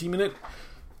 20-minute,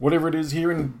 whatever it is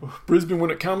here in Brisbane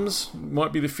when it comes.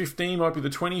 Might be the 15, might be the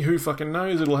 20. Who fucking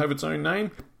knows? It'll have its own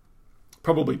name.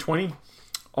 Probably 20,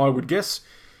 I would guess.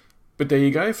 But there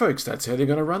you go, folks. That's how they're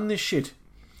going to run this shit.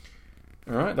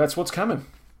 All right, that's what's coming.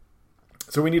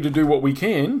 So we need to do what we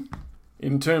can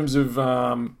in terms of,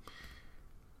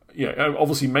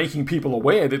 obviously making people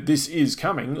aware that this is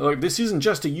coming. Like, this isn't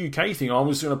just a UK thing. I'm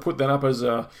just going to put that up as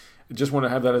just want to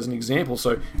have that as an example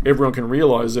so everyone can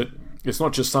realise that it's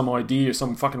not just some idea,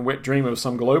 some fucking wet dream of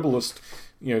some globalist,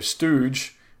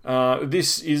 stooge.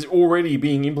 This is already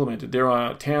being implemented. There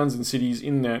are towns and cities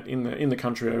in the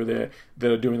country over there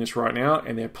that are doing this right now,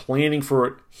 and they're planning for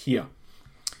it here.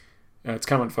 It's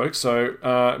coming, folks.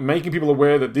 So making people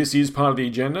aware that this is part of the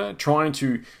agenda, trying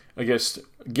to, I guess,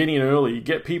 get in early,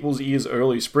 get people's ears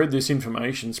early, spread this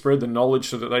information, spread the knowledge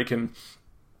so that they can,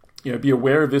 be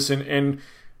aware of this and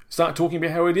start talking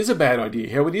about how it is a bad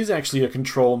idea, how it is actually a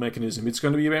control mechanism. It's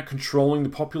going to be about controlling the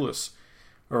populace,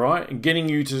 all right, and getting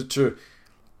you to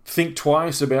think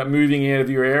twice about moving out of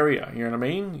your area. You know what I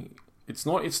mean? It's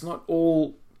not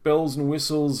all bells and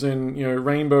whistles and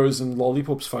rainbows and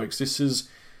lollipops, folks. This is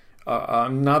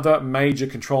another major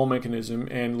control mechanism,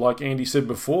 and like Andy said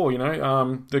before, the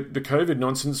COVID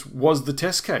nonsense was the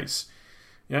test case.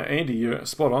 Yeah, Andy, you're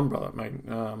spot on, brother, mate.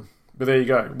 But there you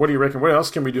go. What do you reckon? What else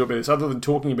can we do about this other than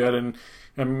talking about it?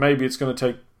 And maybe it's going to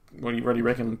take. What do you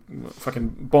reckon?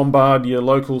 Fucking bombard your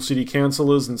local city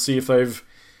councillors and see if they've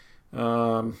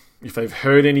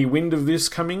heard any wind of this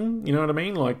coming. You know what I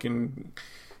mean? Like, in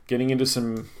getting into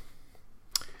some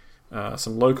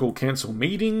local council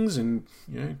meetings and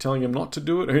telling them not to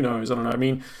do it. Who knows? I don't know. I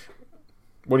mean,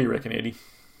 what do you reckon, Eddie?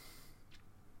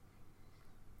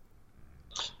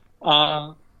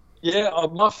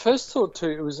 My first thought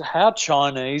too was, how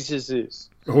Chinese is this?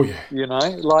 Oh yeah.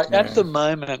 At the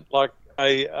moment, like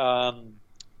a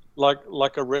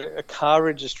car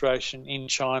registration in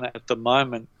China at the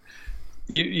moment,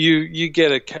 you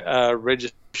get a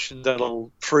registration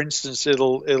that'll, for instance,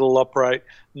 it'll operate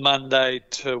Monday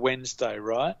to Wednesday,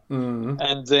 right? Mm-hmm.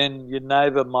 And then your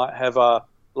neighbour might have a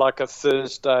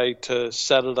Thursday to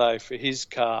Saturday for his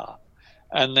car,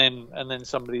 and then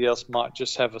somebody else might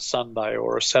just have a Sunday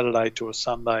or a Saturday to a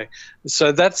Sunday.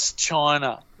 So that's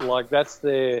China. Like, that's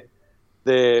their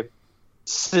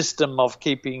system of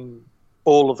keeping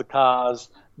all of the cars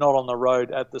not on the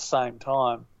road at the same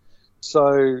time.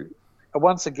 So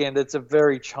once again, it's a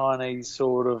very Chinese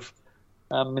sort of,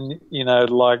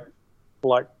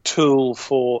 like tool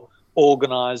for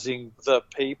organising the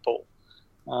people.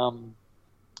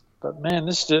 But man,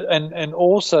 and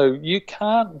also you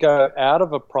can't go out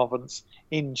of a province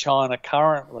in China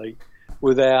currently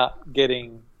without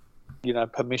getting,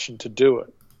 permission to do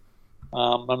it.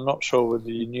 I'm not sure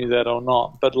whether you knew that or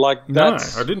not, but I didn't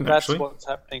that's actually. What's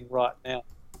happening right now.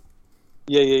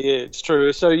 Yeah, it's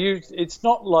true. So it's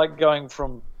not like going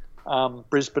from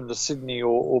Brisbane to Sydney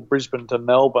or Brisbane to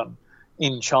Melbourne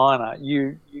in China.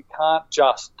 You can't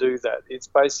just do that. It's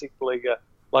basically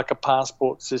like a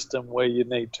passport system where you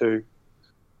need to,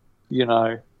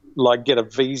 get a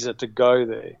visa to go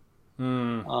there.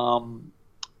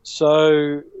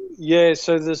 So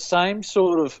the same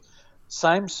sort of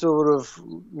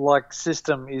like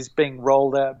system is being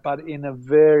rolled out, but in a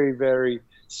very, very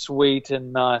sweet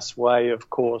and nice way. Of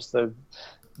course,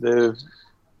 they're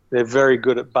very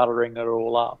good at buttering it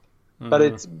all up.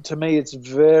 But to me, it's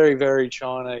very, very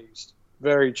Chinese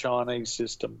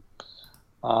system.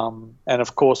 And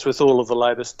of course, with all of the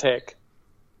latest tech,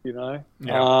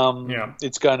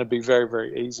 it's going to be very,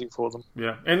 very easy for them.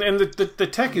 Yeah, and the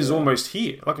tech is almost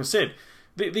here. Like I said,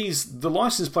 the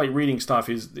license plate reading stuff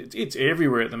it's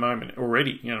everywhere at the moment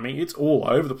already. You know what I mean? It's all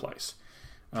over the place.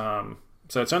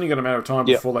 So it's only got a matter of time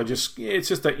before they it's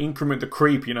just that increment, the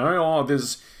creep.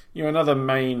 There's another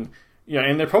main.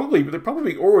 And they're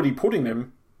probably already putting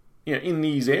them, in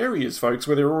these areas, folks,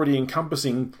 where they're already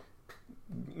encompassing,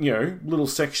 little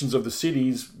sections of the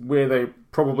cities where they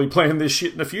probably plan this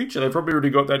shit in the future. They've probably already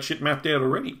got that shit mapped out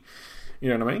already. You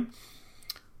know what I mean?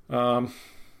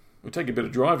 It'll take a bit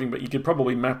of driving, but you could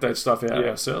probably map that stuff out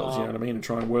ourselves. You know what I mean, and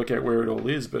try and work out where it all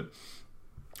is. But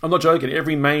I'm not joking.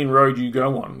 Every main road you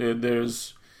go on,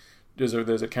 there's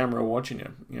a camera watching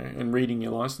you, and reading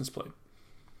your license plate.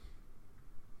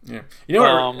 Yeah,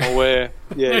 I'm aware.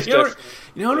 Yeah, you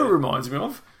know what it reminds me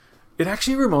of? It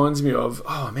actually reminds me of.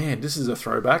 Oh man, this is a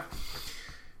throwback.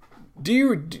 Do you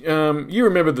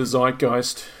remember the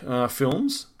Zeitgeist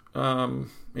films?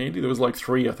 Andy, there was like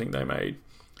 3, I think they made.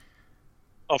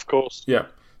 Of course. Yeah.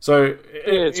 So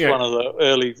it's one of the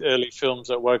early films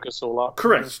that woke us all up.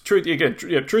 Correct.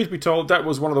 Truth be told, that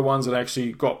was one of the ones that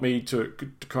actually got me to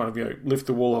kind of lift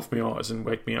the wool off my eyes and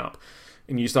wake me up.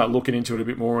 And you start looking into it a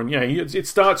bit more, and it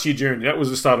starts your journey. That was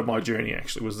the start of my journey.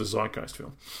 Actually, was the Zeitgeist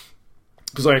film,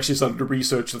 because I actually started to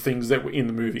research the things that were in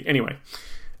the movie. Anyway,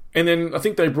 and then I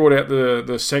think they brought out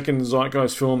the second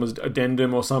Zeitgeist film as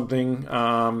addendum or something,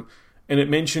 and it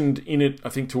mentioned in it, I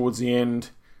think towards the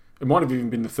end, it might have even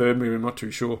been the third movie, I'm not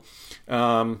too sure.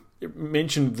 It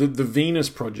mentioned the Venus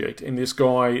Project and this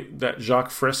guy, that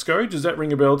Jacques Fresco. Does that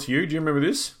ring a bell to you? Do you remember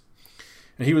this?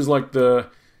 And he was like the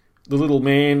little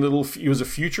man, he was a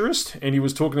futurist, and he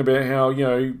was talking about how,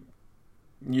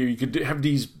 you could have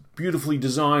these beautifully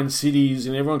designed cities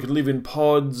and everyone could live in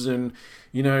pods, and,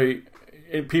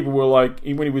 people were like,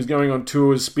 when he was going on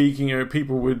tours speaking,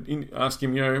 people would ask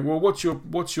him, well, what's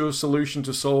your solution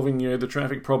to solving, the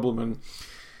traffic problem?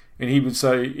 And he would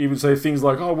say things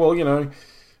like, oh, well,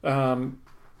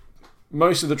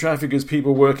 most of the traffic is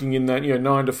people working in that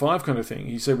 9 to 5 kind of thing.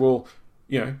 He said, well,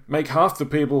 make half the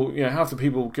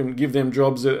people can give them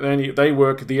jobs that they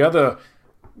work the other,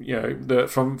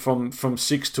 from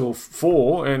 6 till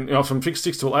 4 and from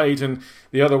 6 till 8, and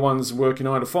the other ones work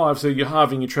 9 to 5. So you're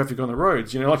halving your traffic on the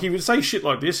roads. Like he would say shit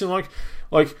like this, and like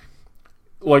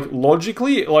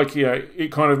logically,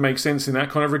 it kind of makes sense in that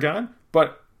kind of regard,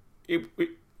 but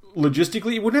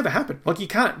logistically, it would never happen. Like you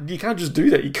can't just do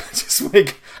that. You can't just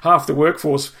make half the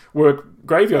workforce work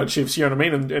graveyard shifts, you know what I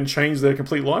mean, and change their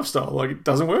complete lifestyle. Like it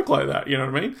doesn't work like that, you know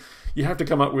what I mean? You have to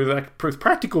come up with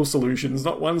practical solutions,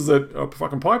 not ones that are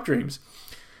fucking pipe dreams.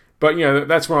 But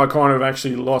that's when I kind of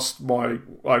actually lost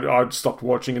I stopped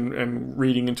watching and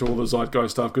reading into all the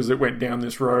Zeitgeist stuff, because it went down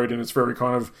this road and it's very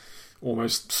kind of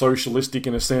almost socialistic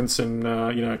in a sense, and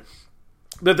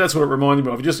that's what it reminded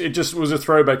me of. It just was a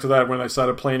throwback to that when they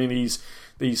started planning these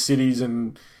cities,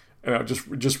 and just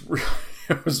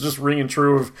it was just ringing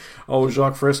true of old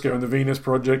Jacques Fresco and the Venus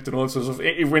Project and all that sort of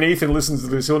stuff. When Ethan listens to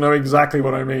this, he'll know exactly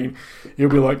what I mean. He'll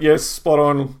be like, "Yes, spot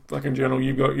on, fucking general,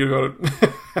 you got it."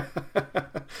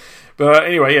 But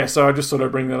anyway, yeah. So I just thought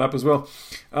I'd bring that up as well.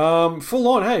 Full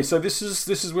on, hey. So this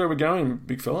is where we're going,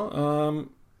 big fella.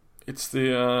 It's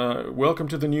the welcome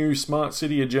to the new smart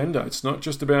city agenda. It's not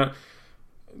just about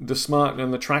the smart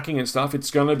and the tracking and stuff. It's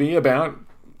going to be about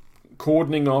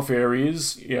cordoning off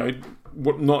areas,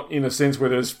 not in a sense where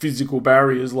there's physical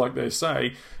barriers like they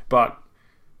say, but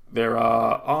there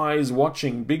are eyes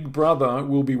watching. Big Brother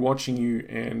will be watching you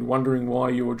and wondering why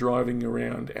you're driving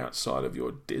around outside of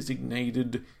your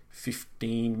designated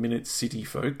 15-minute city,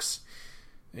 folks.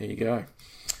 There you go.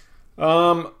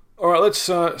 All right, let's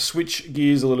switch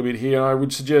gears a little bit here. I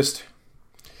would suggest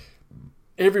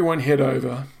everyone head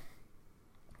over.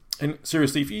 And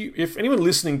seriously, if anyone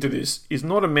listening to this is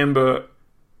not a member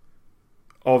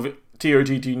of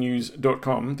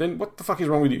TOTTnews.com, then what the fuck is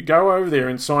wrong with you? Go over there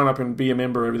and sign up and be a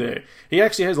member over there. He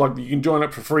actually has, you can join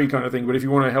up for free kind of thing, but if you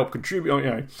want to help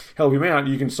contribute, help him out,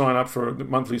 you can sign up for the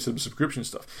monthly subscription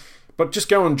stuff. But just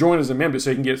go and join as a member so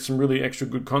you can get some really extra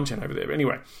good content over there. But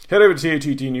anyway, head over to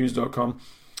TOTTnews.com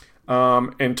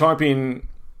and type in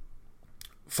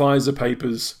Pfizer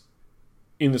papers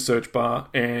in the search bar,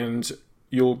 and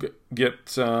you'll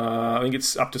get, I think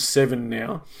it's up to 7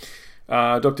 now.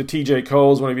 Dr. TJ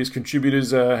Coles, one of his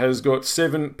contributors, has got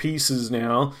 7 pieces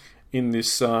now in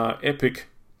this epic.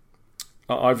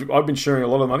 I've been sharing a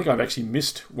lot of them. I think I've actually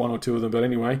missed 1 or 2 of them, but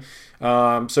anyway.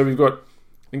 So we've got,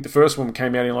 I think the first one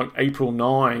came out in April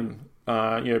 9,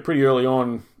 pretty early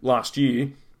on last year,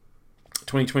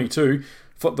 2022.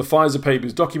 The Pfizer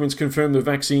papers. Documents confirm the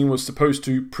vaccine was supposed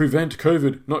to prevent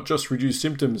COVID, not just reduce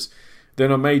symptoms.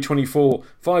 Then on May 24,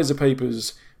 Pfizer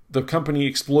papers, the company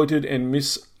exploited and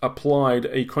misapplied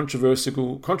a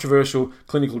controversial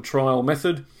clinical trial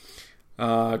method.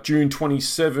 June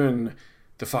 27,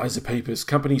 the Pfizer papers,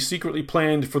 company secretly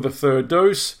planned for the 3rd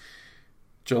dose.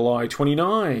 July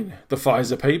 29, the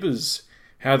Pfizer papers,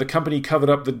 how the company covered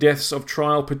up the deaths of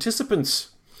trial participants.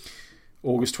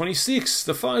 August 26,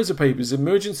 the Pfizer papers,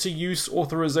 emergency use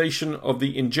authorization of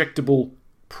the injectable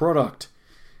product.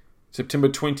 September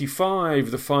 25,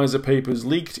 the Pfizer papers,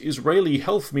 leaked Israeli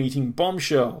health meeting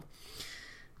bombshell.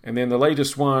 And then the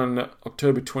latest one,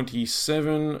 October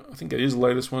 27, I think that is the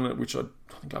latest one, which I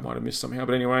think I might have missed somehow,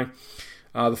 but anyway.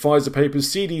 The Pfizer papers,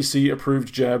 CDC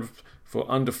approved jab for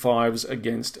under 5s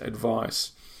against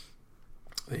advice.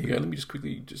 There you go. Let me just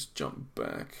quickly jump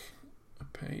back a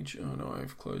page. Oh no,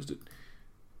 I've closed it.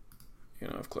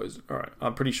 I've closed it. All right,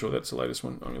 I'm pretty sure that's the latest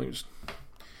one. Let me just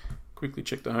quickly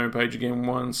check the homepage again.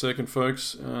 1 second,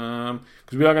 folks, because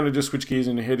we are going to just switch gears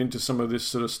and head into some of this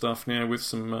sort of stuff now with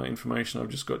some information I've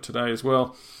just got today as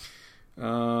well. Where's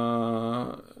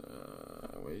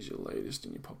your latest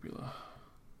and your popular?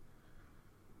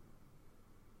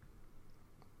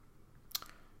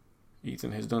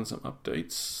 Ethan has done some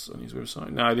updates on his website.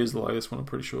 No, it is the latest one. I'm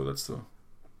pretty sure that's the...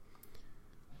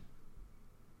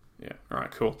 Yeah, all right,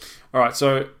 cool. All right,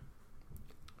 so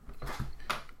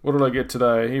what did I get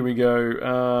today? Here we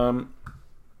go.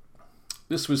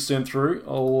 This was sent through.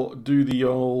 I'll do the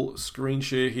old screen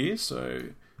share here. So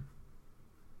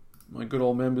my good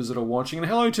old members that are watching. And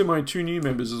hello to my 2 new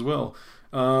members as well.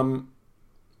 I've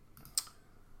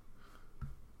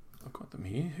got them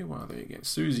here. Who are they again?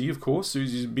 Susie, of course.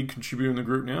 Susie's a big contributor in the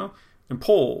group now. And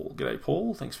Paul. G'day,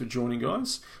 Paul. Thanks for joining,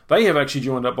 guys. They have actually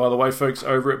joined up, by the way, folks,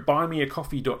 over at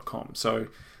buymeacoffee.com. So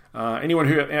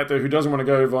anyone out there who doesn't want to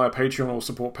go via Patreon or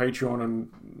support Patreon and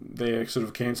their sort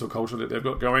of cancel culture that they've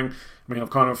got going, I mean, I'm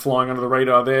kind of flying under the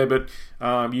radar there, but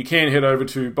you can head over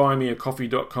to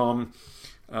buymeacoffee.com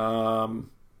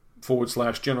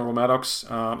 /General Maddox.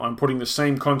 I'm putting the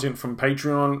same content from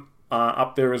Patreon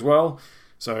up there as well.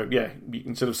 So, yeah,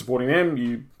 instead of supporting them,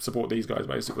 you support these guys,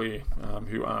 basically,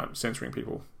 who aren't censoring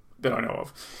people that I know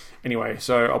of. Anyway,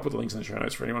 so I'll put the links in the show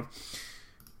notes for anyone.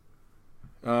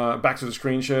 Back to the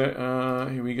screen share.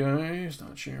 Here we go.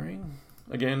 Start sharing.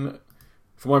 Again,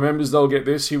 for my members, they'll get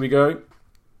this. Here we go.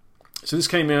 So this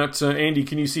came out. Andy,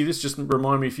 can you see this? Just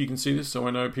remind me if you can see this, so I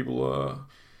know people,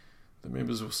 the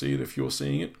members will see it if you're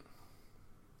seeing it.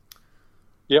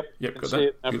 Yep, got see that.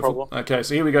 it, no Beautiful. problem. Okay,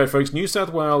 so here we go, folks. New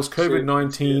South Wales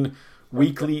COVID-19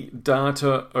 weekly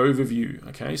data overview.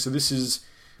 Okay, so this is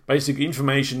basic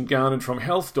information garnered from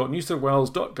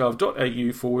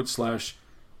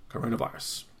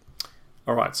health.newsouthwales.gov.au/coronavirus.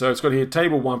 All right, so it's got here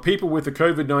Table 1. People with a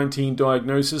COVID-19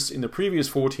 diagnosis in the previous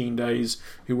 14 days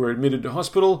who were admitted to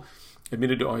hospital,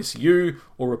 admitted to ICU,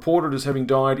 or reported as having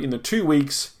died in the 2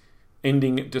 weeks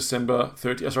ending December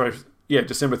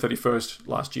 31st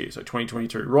last year, so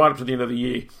 2022, right up to the end of the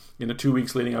year, in the 2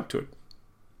 weeks leading up to it.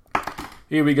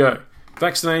 Here we go.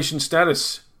 Vaccination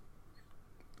status.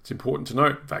 It's important to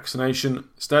note. Vaccination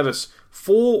status.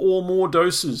 4 or more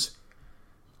doses.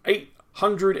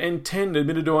 810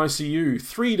 admitted to ICU.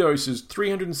 3 doses,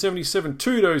 377.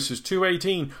 2 doses,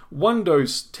 218. 1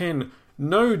 dose, 10.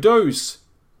 No dose,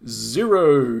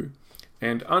 0.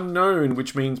 And unknown,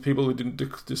 which means people who didn't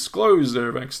disclose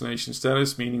their vaccination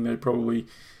status, meaning they probably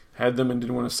had them and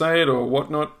didn't want to say it or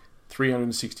whatnot,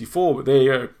 364. But there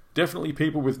you go. Definitely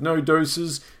people with no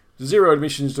doses, 0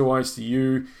 admissions to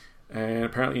ICU, and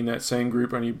apparently in that same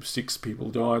group only 6 people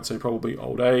died, so probably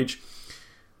old age.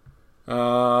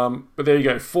 But there you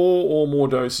go, 4 or more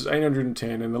doses,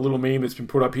 810, and the little meme that's been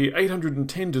put up here,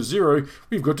 810 to 0,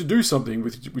 we've got to do something,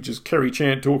 which is Kerry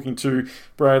Chant talking to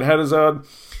Brad Haddazard.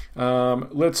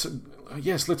 Let's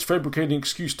fabricate an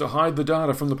excuse to hide the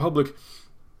data from the public.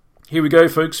 Here we go,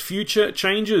 folks. Future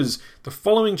changes. The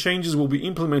following changes will be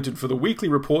implemented for the weekly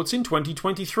reports in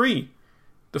 2023.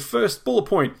 The first bullet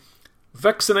point,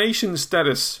 vaccination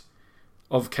status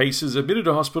of cases admitted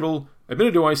to hospital,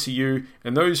 admitted to ICU,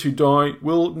 and those who die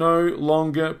will no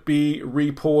longer be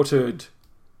reported.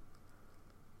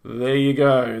 There you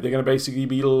go. They're going to basically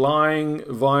be lying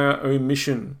via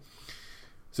omission.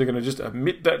 So they're going to just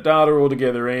omit that data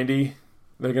altogether, Andy.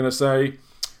 They're going to say,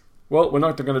 well, we're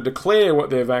not going to declare what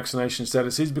their vaccination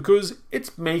status is because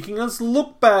it's making us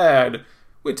look bad.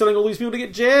 We're telling all these people to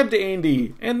get jabbed,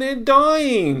 Andy, and they're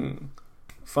dying.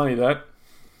 Funny that.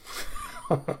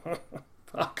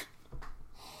 Fuck.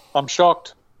 I'm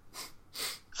shocked.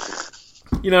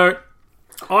 You know,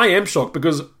 I am shocked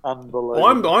because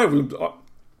Unbelievable.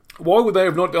 why would they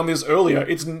have not done this earlier?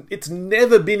 It's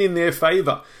never been in their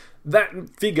favour. That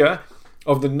figure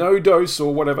of the no dose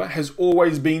or whatever has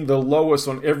always been the lowest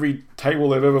on every table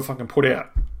they've ever fucking put out.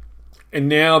 And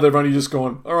now they've only just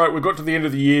gone, all right, we've got to the end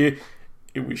of the year.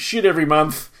 It was shit every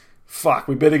month. Fuck,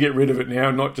 we better get rid of it now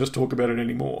and not just talk about it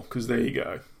anymore. Because there you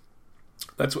go.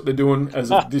 That's what they're doing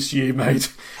as of this year,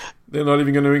 mate. They're not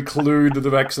even going to include the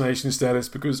vaccination status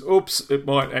because, oops, it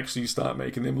might actually start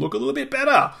making them look a little bit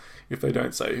better if they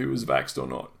don't say who was vaxxed or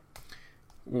not.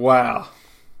 Wow.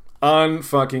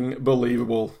 Unfucking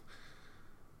believable.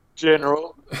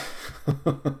 General,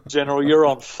 you're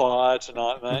on fire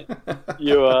tonight, mate.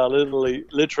 You are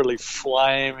literally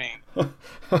flaming.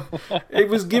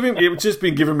 It's just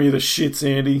been giving me the shits,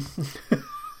 Andy.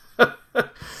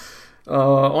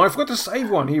 I forgot to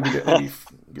save one. Here we go. Let me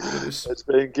get rid of this. It's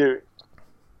been good.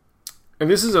 And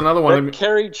this is another one. That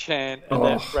Kerry Chant and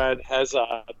that Brad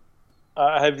Hazzard.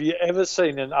 Have you ever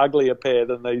seen an uglier pair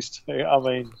than these two? I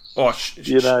mean,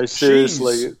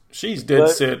 seriously. She's dead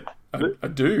set a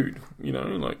dude,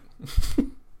 like...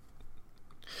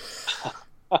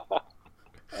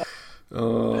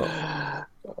 I'm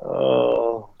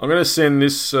going to send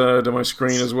this to my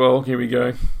screen as well. Here we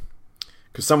go.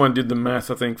 Because someone did the math,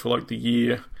 I think, for like the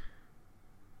year.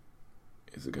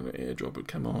 Is it going to airdrop it?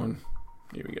 Come on.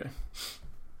 Here we go.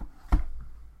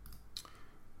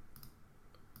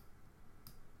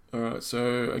 Alright,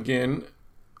 so again,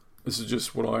 this is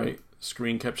just what I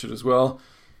screen captured as well.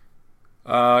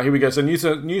 Here we go. So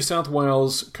New South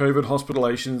Wales COVID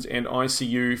hospitalizations and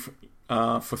ICU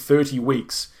for 30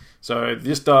 weeks. So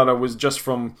this data was just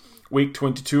from week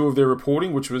 22 of their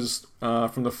reporting, which was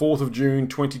from the 4th of June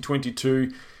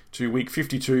 2022 to week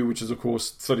 52, which is, of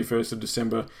course, 31st of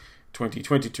December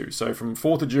 2022. So from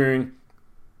 4th of June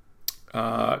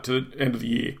to the end of the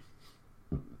year.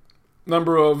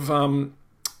 Number of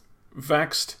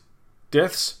vaxxed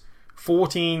deaths,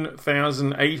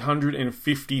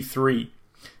 14,853.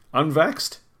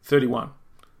 Unvaxxed, 31.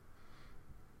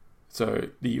 So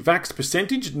the vaxxed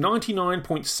percentage,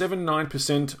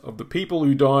 99.79% of the people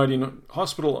who died in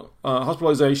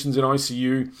hospitalizations in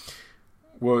ICU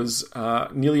was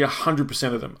nearly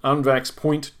 100% of them. Unvaxxed,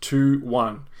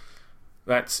 0.21.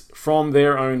 That's from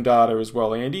their own data as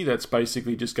well, Andy. That's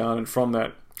basically just garnered from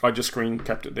that. I just screen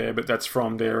capped it there, but that's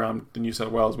from their the New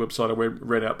South Wales website I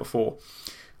read out before.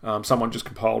 Someone just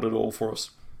compiled it all for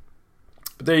us.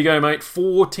 But there you go, mate.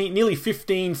 Nearly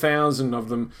 15,000 of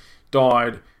them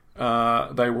died.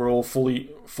 They were all fully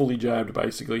jabbed,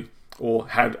 basically, or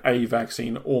had a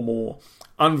vaccine or more.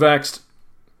 Unvaxxed,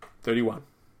 31.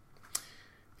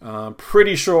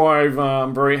 Pretty sure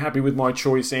I'm very happy with my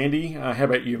choice, Andy. How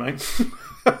about you, mate?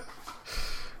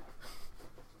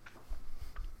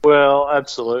 Well,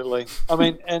 absolutely. I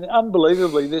mean, and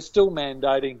unbelievably, they're still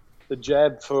mandating the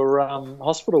jab for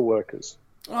hospital workers.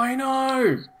 I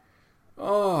know.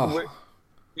 Oh,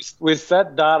 with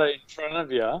that data in front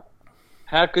of you,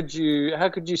 how could you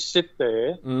sit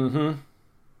there, mm-hmm.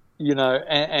 you know,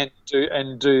 and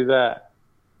do that?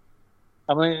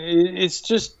 I mean, it's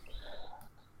just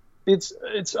it's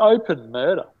open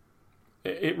murder.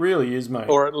 It really is, mate.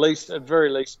 Or at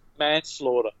very least,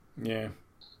 manslaughter. Yeah.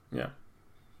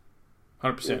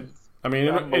 100%. I mean,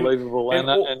 unbelievable,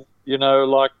 and you know,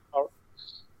 like. That's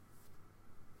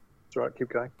right. Keep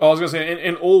going. I was going to say,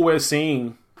 and all we're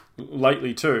seeing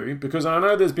lately too, because I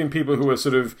know there's been people who are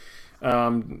sort of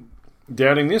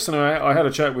doubting this, and I had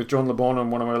a chat with John LeBon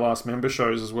on one of my last member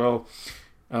shows as well.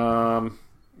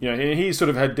 He sort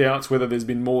of had doubts whether there's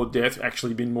been more deaths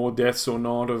or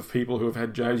not of people who have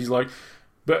had jabs. He's like,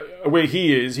 but where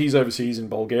he is, he's overseas in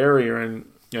Bulgaria, and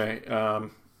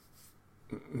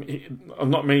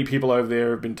not many people over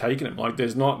there have been taking it. Like,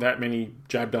 there's not that many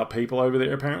jabbed up people over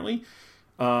there, apparently.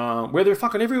 Where they're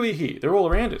fucking everywhere here. They're all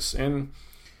around us. And,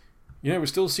 we're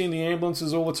still seeing the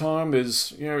ambulances all the time.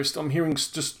 There's, I'm hearing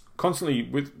just constantly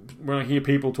when I hear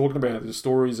people talking about it, there's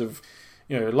stories of,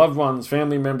 loved ones,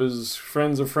 family members,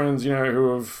 friends of friends,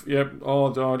 who have,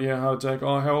 died, heart attack.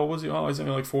 Oh, how old was he? Oh, he's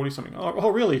only like 40-something. Oh,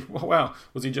 really? Oh, wow.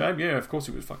 Was he jabbed? Yeah, of course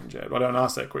he was fucking jabbed. I don't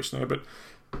ask that question, though, but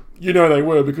they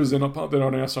were, because they're not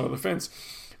on our side of the fence.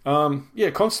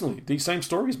 Constantly these same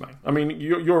stories, mate. I mean,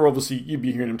 you're obviously, you'd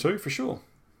be hearing them too, for sure.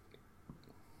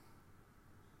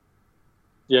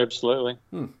 Yeah, absolutely.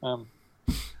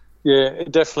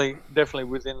 Definitely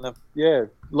within the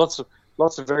lots of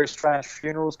very strange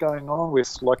funerals going on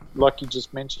with like you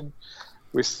just mentioned,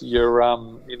 with your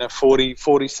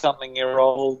 40 something year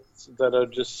olds that are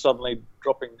just suddenly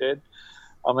dropping dead.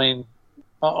 I mean,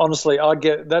 honestly, I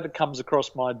get that. It comes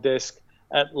across my desk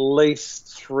at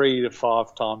least 3 to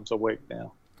 5 times a week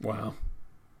now. Wow.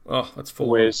 Oh, that's full.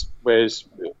 Whereas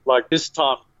like this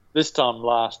time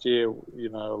last year,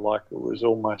 like it was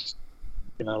almost,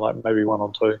 like maybe 1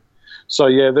 or 2. So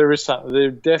yeah,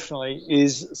 there definitely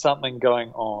is something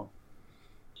going on.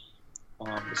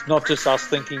 It's not just us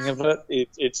thinking of it.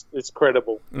 It's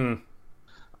credible. Mm.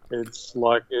 It's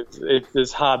like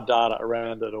there's hard data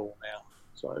around it all now.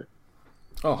 So.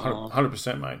 Oh,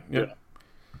 100%, mate. Yep. Yeah.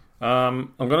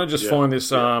 I'm going to just find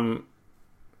this other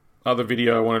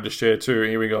video I wanted to share too.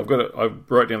 Here we go. I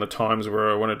wrote down the times where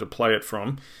I wanted to play it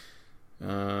from.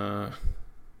 Here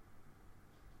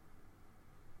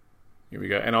we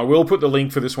go. And I will put the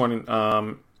link for this one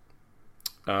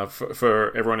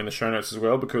for everyone in the show notes as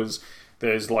well, because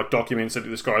there's like documents that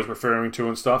this guy's referring to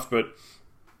and stuff, but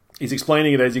he's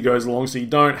explaining it as he goes along, so you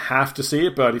don't have to see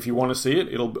it, but if you want to see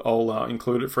it, I'll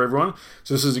include it for everyone.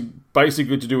 So this is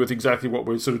basically to do with exactly what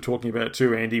we're sort of talking about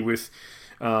too, Andy, with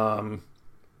the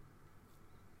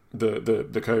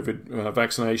COVID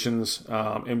vaccinations,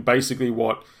 and basically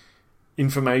what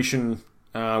information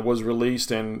was released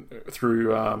and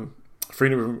through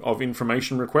freedom of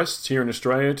information requests here in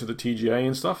Australia to the TGA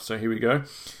and stuff. So here we go.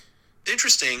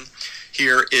 Interesting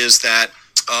here is that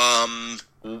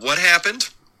what happened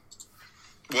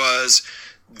was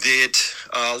that,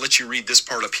 I'll let you read this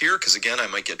part up here, because again, I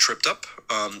might get tripped up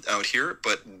out here,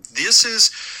 but this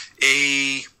is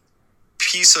a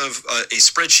piece of a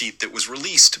spreadsheet that was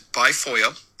released by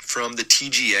FOIA from the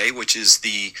TGA, which is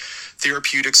the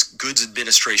Therapeutics Goods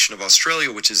Administration of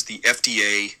Australia, which is the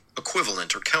FDA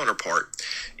equivalent or counterpart.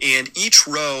 And each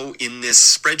row in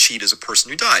this spreadsheet is a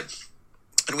person who died.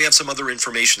 And we have some other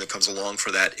information that comes along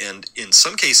for that. And in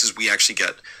some cases, we actually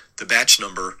get the batch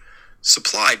number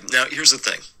supplied. Now, here's the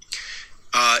thing.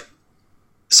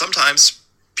 Sometimes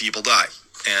people die,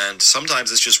 and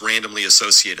sometimes it's just randomly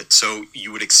associated. So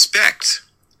you would expect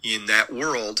in that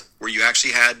world where you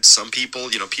actually had some people,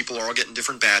 people are all getting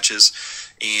different batches,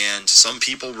 and some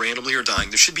people randomly are dying.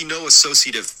 There should be no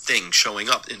associative thing showing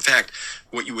up. In fact,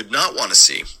 what you would not want to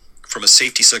see from a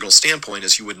safety signal standpoint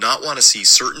is you would not want to see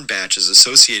certain batches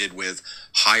associated with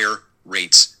higher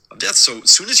rates of death. So as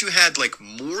soon as you had like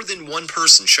more than one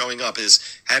person showing up as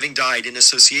having died in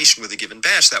association with a given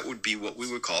batch, that would be what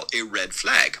we would call a red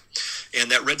flag. And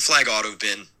that red flag ought to have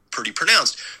been pretty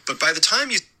pronounced. But by the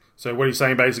time you... So what he's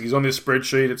saying basically is on this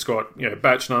spreadsheet, it's got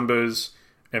batch numbers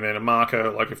and then a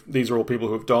marker, like if these are all people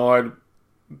who have died,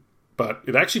 but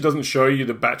it actually doesn't show you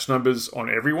the batch numbers on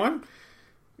everyone.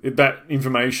 That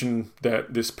information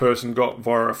that this person got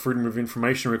via a Freedom of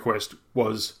Information request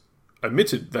was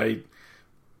omitted. They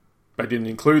didn't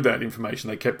include that information.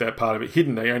 They kept that part of it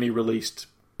hidden. They only released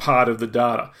part of the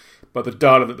data. But the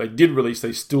data that they did release,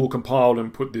 they still compiled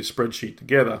and put this spreadsheet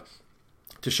together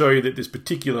to show you that this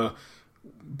particular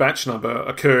batch number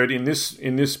occurred in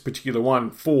this particular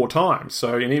one 4 times.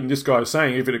 So, and even this guy is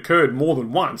saying if it occurred more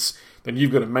than once, then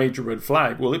you've got a major red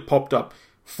flag. Well, it popped up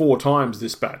 4 times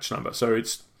this batch number. So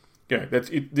it's,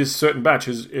 this certain batch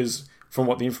is, from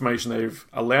what the information they've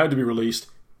allowed to be released,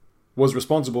 was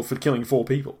responsible for killing 4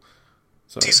 people.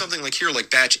 So, see something like here, like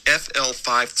batch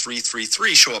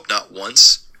FL5333 show up not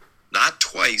once, not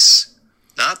twice,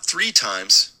 not 3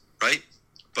 times, right?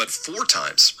 But 4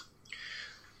 times.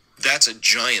 That's a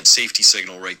giant safety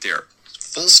signal right there.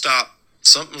 Full stop.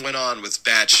 Something went on with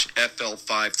batch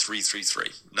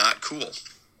FL5333. Not cool.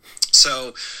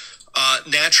 So,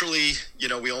 naturally,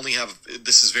 we only have,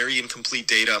 this is very incomplete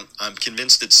data. I'm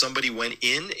convinced that somebody went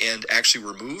in and actually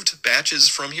removed batches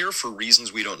from here for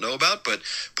reasons we don't know about, but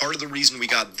part of the reason we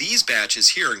got these batches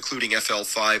here, including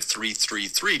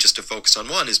FL5333, just to focus on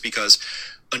one, is because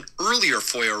an earlier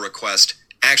FOIA request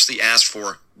actually asked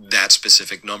for that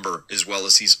specific number, as well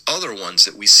as these other ones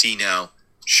that we see now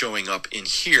showing up in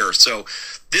here. So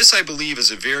this, I believe,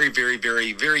 is a very, very,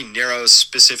 very, very narrow,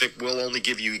 specific, will only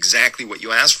give you exactly what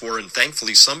you asked for, and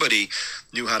thankfully somebody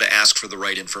knew how to ask for the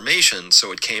right information,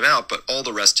 so it came out, but all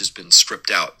the rest has been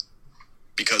stripped out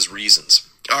because reasons.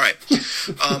 All right.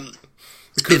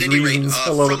 At any rate,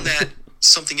 from that,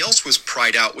 something else was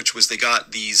pried out, which was they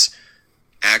got these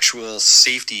actual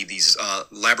safety, these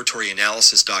laboratory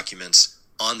analysis documents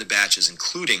on the batches,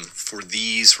 including for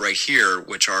these right here,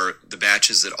 which are the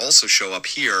batches that also show up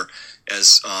here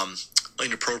as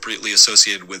inappropriately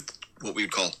associated with what we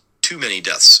would call too many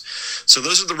deaths. So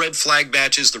those are the red flag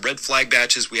batches. The red flag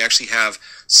batches, we actually have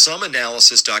some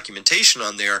analysis documentation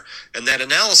on there, and that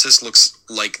analysis looks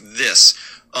like this.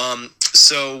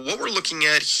 So what we're looking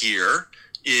at here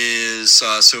is,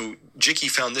 so Jicky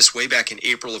found this way back in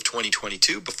April of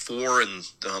 2022, before and...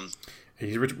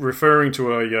 He's referring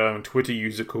to a Twitter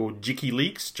user called Jicky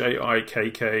Leaks,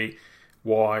 Jikky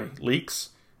Leaks.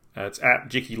 It's at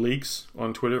Jicky Leaks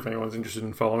on Twitter if anyone's interested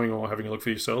in following or having a look for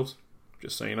yourselves,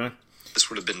 just so you know. This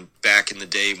would have been back in the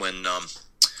day when,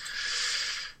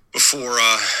 before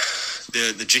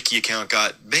the Jicky account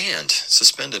got banned,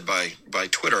 suspended by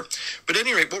Twitter. But at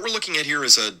any rate, what we're looking at here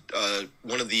is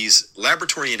one of these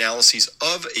laboratory analyses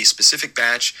of a specific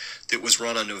batch that was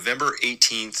run on November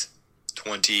 18th,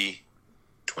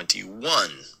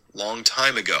 2021, long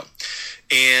time ago.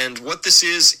 And what this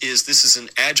is this is an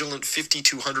Agilent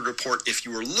 5200 report. If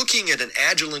you were looking at an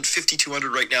Agilent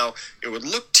 5200 right now, it would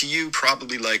look to you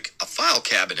probably like a file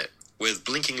cabinet with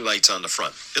blinking lights on the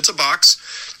front. It's a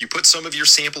box. You put some of your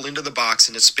sample into the box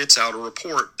and it spits out a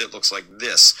report that looks like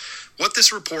this. What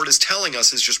this report is telling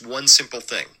us is just one simple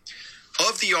thing.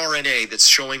 Of the RNA that's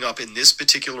showing up in this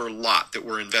particular lot that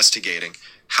we're investigating,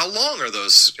 how long are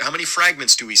those? How many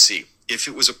fragments do we see? If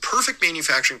it was a perfect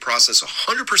manufacturing process,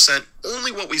 100%,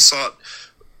 only what we sought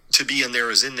to be in there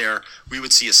is in there, we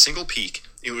would see a single peak.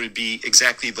 It would be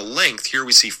exactly the length. Here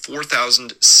we see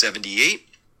 4,078.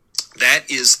 That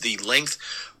is the length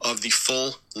of the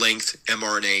full-length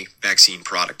mRNA vaccine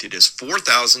product. It is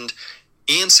 4,000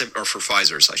 and, or for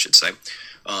Pfizer's, I should say,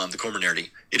 the Comirnaty.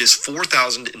 It is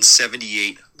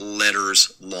 4,078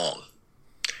 letters long.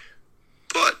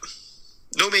 But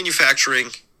no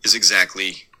manufacturing is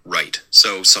exactly right.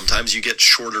 So sometimes you get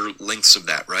shorter lengths of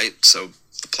that, right? So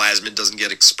the plasmid doesn't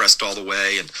get expressed all the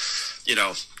way, and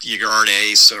your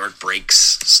RNA sort of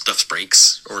stuff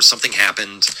breaks, or something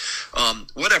happened.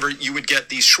 Whatever, you would get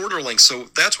these shorter lengths. So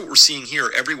that's what we're seeing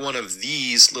here. Every one of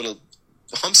these little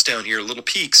humps down here, little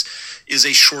peaks, is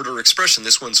a shorter expression.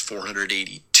 This one's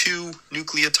 482. 2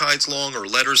 nucleotides long or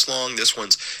letters long. This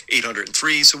one's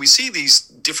 803. So we see these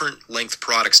different length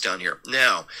products down here.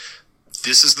 Now,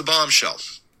 this is the bombshell.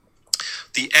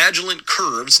 The Agilent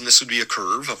curves, and this would be a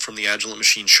curve up from the Agilent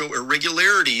machine, show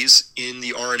irregularities in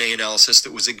the RNA analysis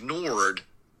that was ignored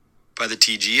by the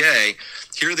TGA.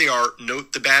 Here they are.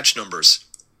 Note the batch numbers.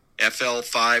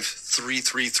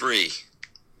 FL5333,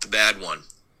 the bad one.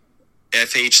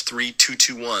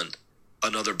 FH3221,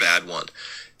 another bad one.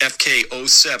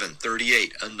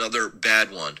 FK0738, another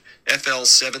bad one.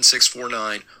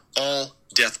 FL7649, all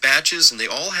death batches, and they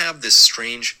all have this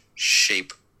strange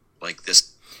shape like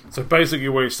this. So basically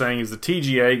what he's saying is the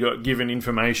TGA got given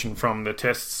information from the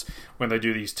tests when they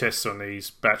do these tests on these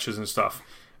batches and stuff,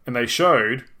 and they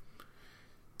showed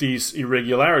these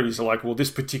irregularities. Are like, well,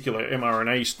 this particular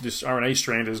mRNA, this RNA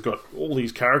strand has got all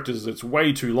these characters that's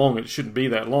way too long. It shouldn't be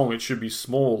that long. It should be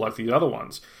small like the other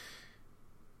ones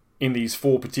in these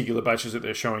 4 particular batches that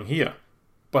they're showing here.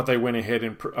 But they went ahead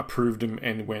and approved them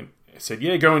and said,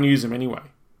 yeah, go and use them anyway.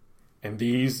 And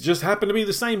these just happen to be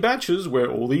the same batches where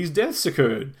all these deaths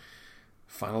occurred.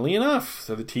 Funnily enough.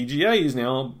 So the TGA is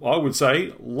now, I would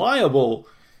say, liable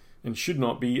and should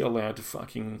not be allowed to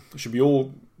should be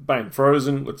all, bang,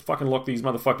 frozen. Let's fucking lock these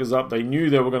motherfuckers up. They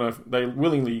knew they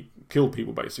willingly killed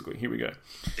people, basically. Here we go.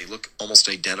 They look almost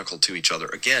identical to each other.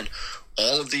 Again,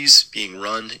 all of these being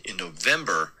run in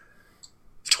November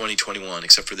of 2021,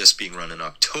 except for this being run in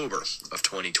October of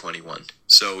 2021.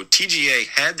 So TGA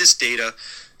had this data,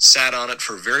 sat on it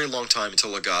for a very long time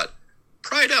until it got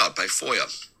pried out by FOIA.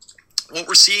 What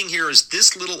we're seeing here is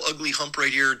this little ugly hump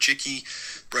right here, Jicky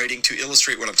writing to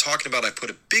illustrate what I'm talking about. I put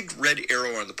a big red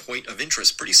arrow on the point of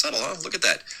interest. Pretty subtle, huh? Look at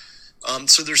that.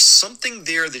 So there's something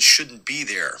there that shouldn't be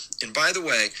there. And by the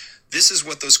way, this is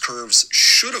what those curves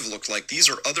should have looked like. These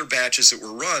are other batches that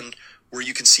were run where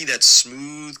you can see that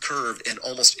smooth curve, and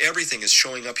almost everything is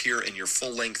showing up here in your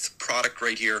full-length product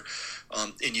right here.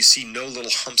 And you see no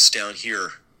little humps down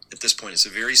here at this point. It's a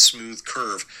very smooth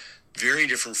curve, very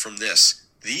different from this.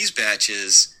 These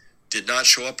batches did not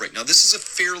show up right. Now, this is a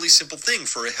fairly simple thing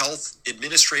for a health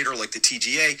administrator like the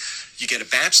TGA. You get a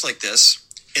batch like this,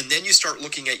 and then you start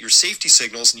looking at your safety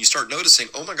signals, and you start noticing,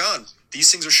 oh my God,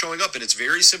 these things are showing up. And it's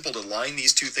very simple to line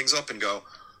these 2 things up and go,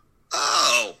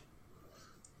 oh,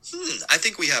 I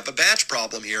think we have a batch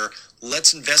problem here.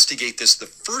 Let's investigate this. The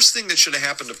first thing that should have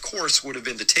happened, of course, would have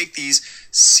been to take these,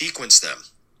 sequence them,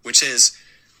 which is,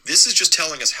 this is just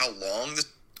telling us how long the...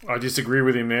 I disagree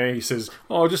with him there. He says,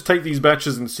 oh, just take these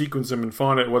batches and sequence them and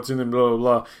find out what's in them, blah, blah,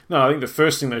 blah. No, I think the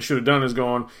first thing they should have done is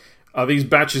gone, are these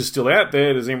batches still out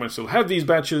there? Does anyone still have these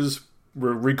batches?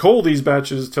 Recall these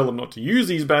batches, tell them not to use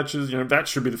these batches. That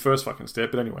should be the first fucking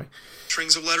step. But anyway.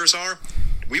 Strings of letters are?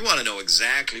 We want to know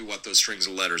exactly what those strings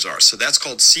of letters are. So that's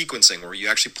called sequencing, where you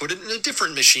actually put it in a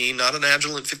different machine, not an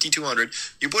Agilent 5200.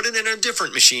 You put it in a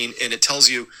different machine, and it tells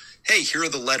you, hey, here are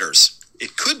the letters.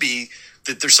 It could be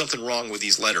that there's something wrong with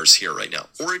these letters here right now.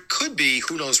 Or it could be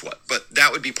who knows what. But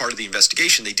that would be part of the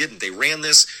investigation. They didn't. They ran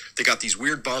this. They got these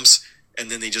weird bumps,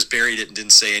 and then they just buried it and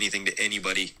didn't say anything to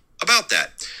anybody about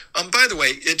that. By the way,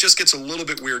 it just gets a little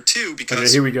bit weird too, because...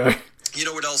 Okay, here we go. You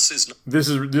know what else is... This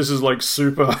is like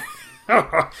super...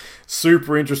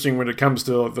 super interesting when it comes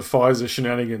to the Pfizer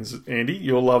shenanigans, Andy.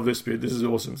 You'll love this bit. This is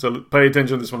awesome. So pay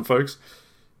attention to this one, folks.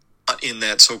 In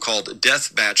that so-called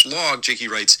death batch log, Jakey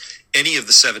writes, any of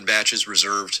the 7 batches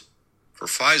reserved for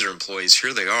Pfizer employees,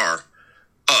 here they are.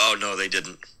 Oh, no, they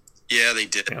didn't. Yeah, they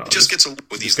did. It just gets a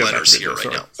with these letters here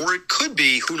right now. Or it could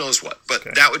be who knows what.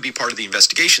 But that would be part of the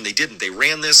investigation. They didn't. They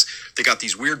ran this. They got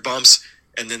these weird bumps,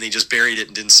 and then they just buried it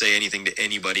and didn't say anything to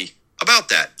anybody about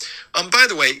that. By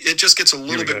the way, it just gets a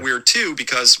little bit weird too,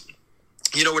 because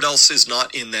you know what else is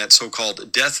not in that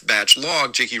so-called death batch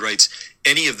log? Jakey writes,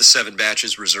 any of the 7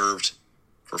 batches reserved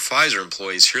for Pfizer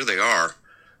employees, here they are.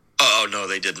 Oh, no,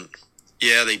 they didn't.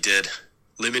 Yeah, they did.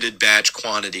 Limited batch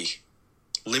quantity.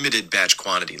 Limited batch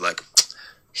quantity, like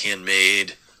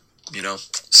handmade,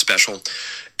 special.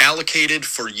 Allocated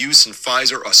for use in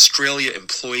Pfizer Australia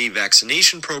employee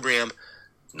vaccination program.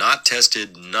 Not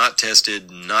tested, not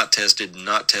tested, not tested,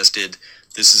 not tested.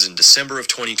 This is in December of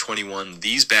 2021.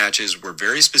 These batches were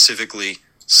very specifically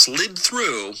slid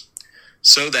through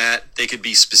so that they could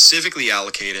be specifically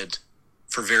allocated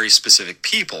for very specific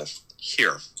people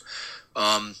here.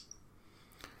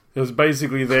 It was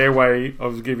basically their way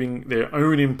of giving their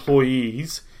own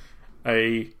employees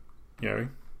a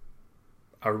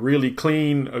really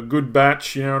clean, a good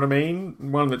batch, you know what I mean?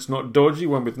 One that's not dodgy,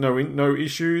 one with no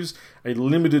issues, a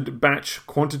limited batch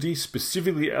quantity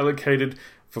specifically allocated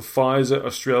for Pfizer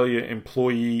Australia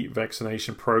employee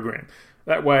vaccination program.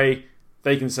 That way,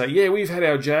 they can say, yeah, we've had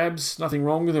our jabs, nothing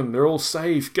wrong with them, they're all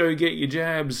safe, go get your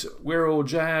jabs, we're all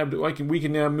jabbed, we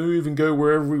can now move and go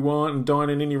wherever we want and dine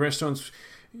in any restaurants,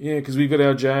 yeah, because we've got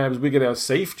our jabs, we got our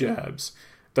safe jabs.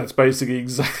 That's basically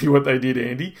exactly what they did,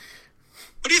 Andy.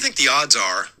 What do you think the odds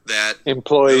are that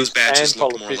employees those badges and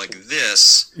look more like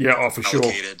this? Yeah, oh, for sure.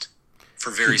 Allocated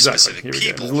for very specific Here we go.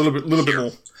 people. There's a little bit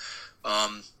more.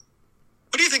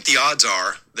 What do you think the odds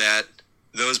are that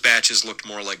those batches looked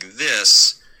more like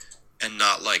this and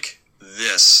not like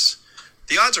this?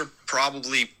 The odds are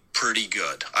probably pretty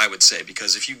good, I would say,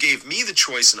 because if you gave me the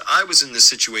choice and I was in this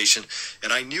situation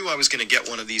and I knew I was going to get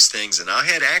one of these things and I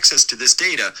had access to this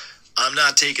data, I'm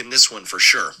not taking this one for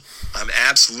sure. I'm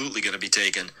absolutely going to be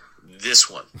taking this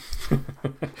one.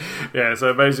 Yeah,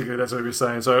 so basically that's what he was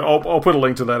saying. So I'll put a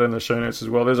link to that in the show notes as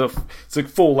well. It's a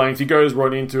full length. He goes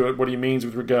right into it, what he means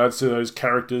with regards to those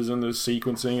characters and the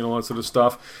sequencing and all that sort of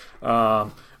stuff.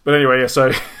 But anyway, yeah,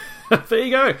 so there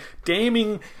you go.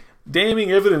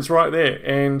 Damning evidence right there.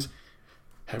 And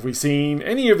have we seen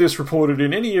any of this reported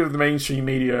in any of the mainstream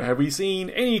media? Have we seen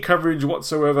any coverage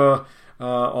whatsoever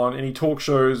on any talk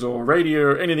shows or radio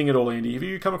or anything at all, Andy? Have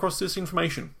you come across this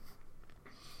information?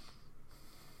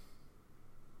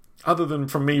 Other than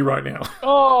from me right now.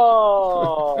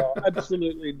 Oh,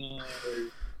 absolutely no.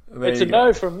 It's a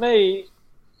no from me.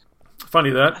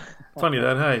 Funny that,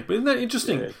 hey. But isn't that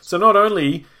interesting? Yeah, so not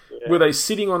only were they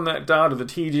sitting on that data, the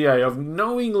TGA, of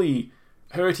knowingly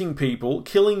hurting people,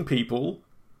 killing people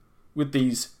with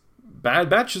these bad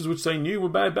batches, which they knew were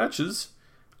bad batches,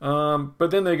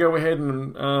 but then they go ahead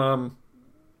and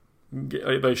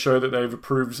they show that they've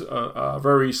approved a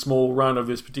very small run of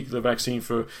this particular vaccine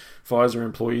for Pfizer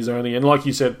employees only, and like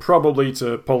you said, probably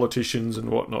to politicians and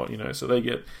whatnot. So they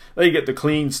get the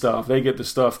clean stuff, they get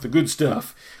the good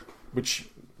stuff, which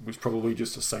was probably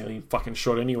just a saline fucking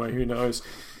shot anyway. Who knows?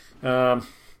 But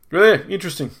yeah,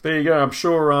 interesting. There you go. I'm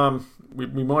sure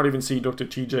we might even see Dr.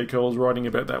 TJ Coles writing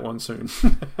about that one soon.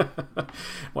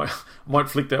 might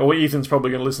flick that. Or Ethan's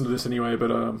probably going to listen to this anyway.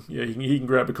 But yeah, he can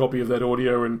grab a copy of that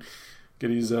audio and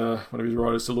get his one of his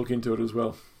writers to look into it as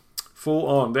well. Full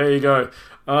on. There you go.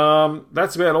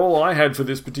 That's about all I had for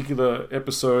this particular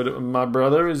episode, my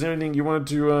brother. Is there anything you wanted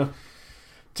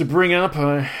to bring up?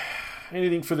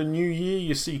 Anything for the new year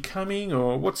you see coming,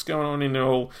 or what's going on in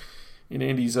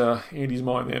Andy's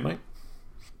mind there, mate?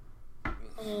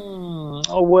 Look,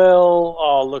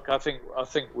 I think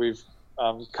we've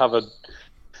covered,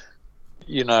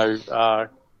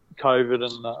 COVID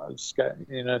and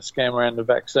scam around the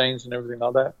vaccines and everything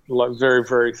like that, like very,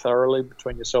 very thoroughly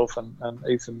between yourself and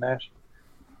Ethan Nash.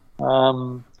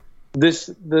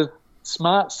 The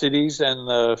smart cities and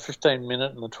the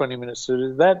 15-minute and the 20-minute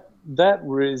cities, that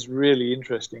is really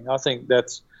interesting. I think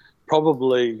that's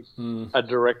probably a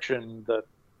direction that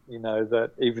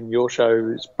that even your show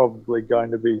is probably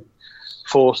going to be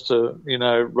forced to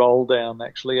roll down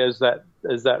actually as that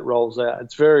rolls out.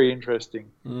 It's very interesting.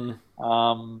 And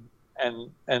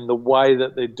the way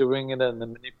that they're doing it and the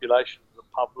manipulation of the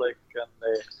public and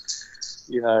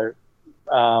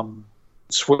their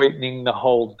sweetening the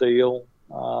whole deal.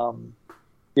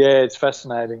 Yeah, it's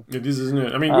fascinating. It is, isn't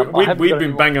it? I mean, we've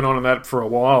been banging on that for a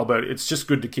while, but it's just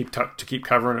good to keep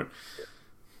covering it.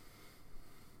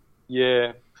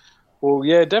 Yeah. Well,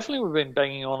 yeah, definitely we've been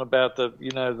banging on about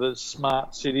the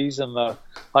smart cities and the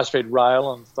high-speed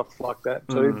rail and stuff like that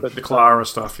too. But the Clara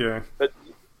stuff, yeah. But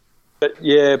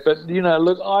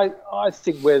look, I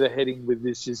think where they're heading with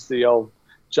this is the old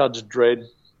Judge Dredd,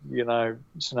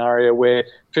 scenario where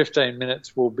 15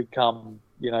 minutes will become,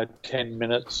 10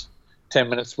 minutes. 10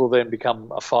 minutes will then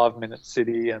become a 5-minute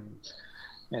city, and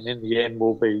in the end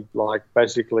will be like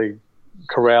basically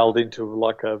corralled into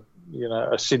like a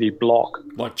city block.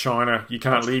 Like China, you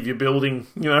can't leave your building,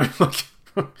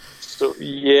 So,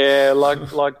 yeah,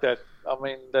 like that. I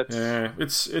mean, that's... Yeah,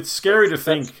 it's scary to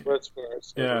think. That's where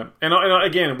it's yeah, and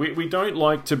again, we don't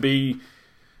like to be,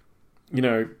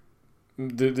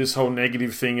 this whole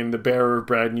negative thing and the bearer of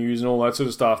bad news and all that sort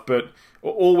of stuff, but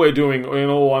all we're doing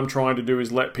and all I'm trying to do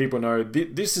is let people know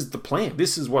this is the plan,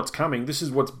 this is what's coming, this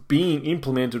is what's being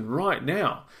implemented right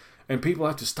now. And people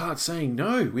have to start saying,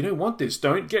 no, we don't want this.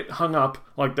 Don't get hung up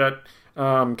like that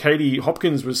Katie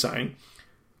Hopkins was saying.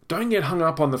 Don't get hung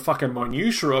up on the fucking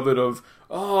minutiae of it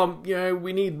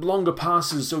we need longer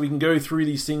passes so we can go through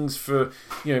these things for,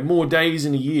 more days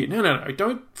in a year. No.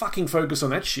 Don't fucking focus on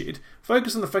that shit.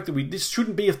 Focus on the fact that this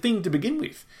shouldn't be a thing to begin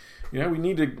with. We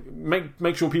need to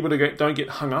make sure people don't get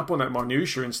hung up on that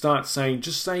minutiae and start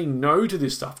just say no to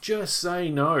this stuff. Just say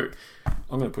no.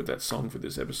 I'm going to put that song for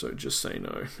this episode. Just say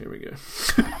no. Here we go.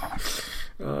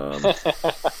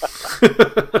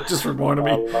 Just reminded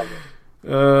me.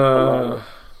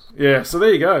 Yeah, so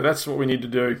there you go. That's what we need to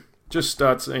do. Just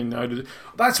start saying no to...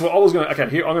 That's what I was going to... Okay,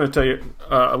 here, I'm going to tell you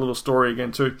a little story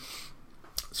again, too.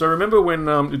 So remember when...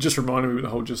 it just reminded me of the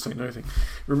whole just say no thing.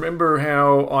 Remember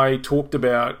how I talked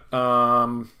about...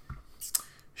 it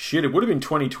would have been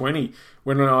 2020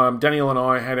 when Daniel and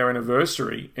I had our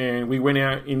anniversary and we went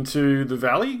out into the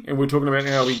valley and we were talking about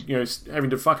how we, having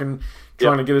to fucking...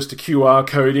 trying to get us to QR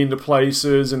code into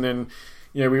places, and then,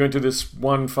 we went to this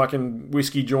one fucking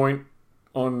whiskey joint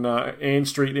on Ann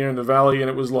Street there in the valley, and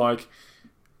it was like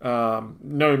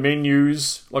no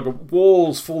menus, like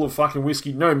walls full of fucking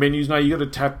whiskey, no menus. No, you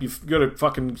got to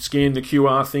fucking scan the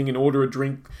QR thing and order a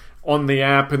drink on the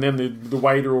app, and then the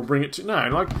waiter will bring it to. No,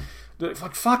 like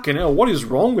fucking hell, what is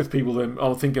wrong with people? Then I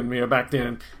was thinking, back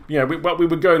then, but we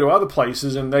would go to other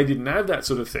places and they didn't have that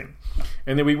sort of thing.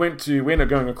 And then we ended up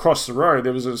going across the road.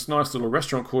 There was this nice little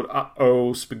restaurant called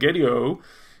Uh-Oh Spaghetti-O,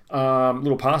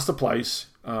 little pasta place,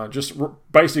 just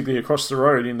basically across the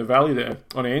road in the valley there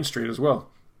on Ann Street as well.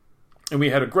 And we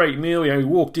had a great meal. We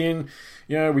walked in,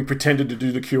 we pretended to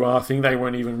do the QR thing. They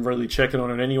weren't even really checking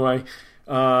on it anyway.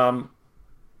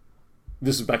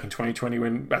 This was back in 2020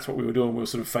 when that's what we were doing. We were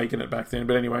sort of faking it back then.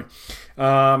 But anyway,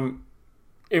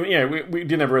 we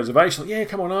didn't have a reservation. Like,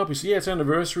 come on up. We said, it's our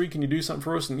anniversary. Can you do something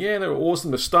for us? And they were awesome.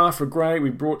 The staff were great.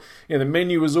 We brought, the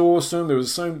menu was awesome. There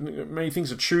was so many things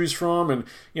to choose from. And,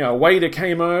 a waiter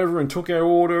came over and took our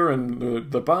order.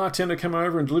 And the bartender came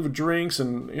over and delivered drinks.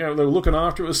 And, they were looking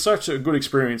after it. It was such a good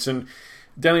experience. And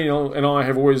Daniel and I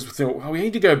have always thought, we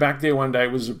need to go back there one day.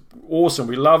 It was awesome.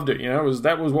 We loved it.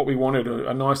 That was what we wanted,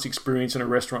 a nice experience in a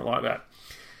restaurant like that.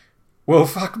 Well,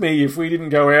 fuck me if we didn't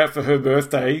go out for her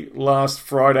birthday last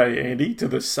Friday, Andy, to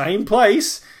the same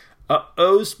place,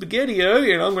 Uh-Oh Spaghetti-O,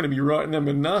 and I'm going to be writing them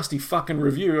a nasty fucking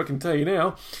review, I can tell you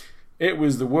now. It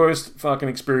was the worst fucking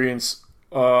experience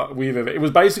we've ever... It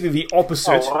was basically the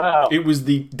opposite. Oh, wow. It was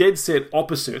the dead set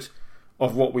opposite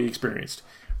of what we experienced.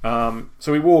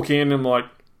 So we walk in and like...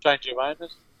 Change your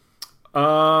owners?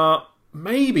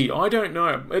 Maybe. I don't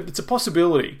know. It's a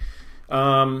possibility.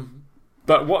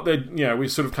 But what they, we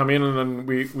sort of come in and then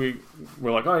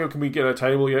we're like, can we get a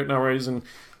table? Yeah, no worries. And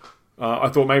I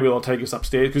thought maybe they'll take us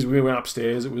upstairs because we went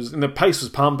upstairs. And the pace was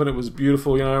pumping. It was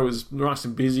beautiful. It was nice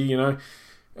and busy.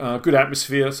 Good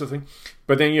atmosphere, sort of thing.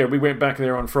 But then we went back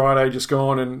there on Friday, just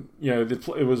gone, and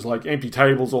it was like empty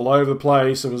tables all over the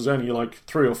place. It was only like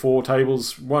 3 or 4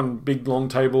 tables, one big long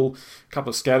table, a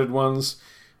couple of scattered ones,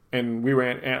 and we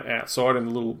went outside in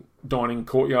the little dining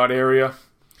courtyard area.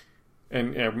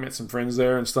 And we met some friends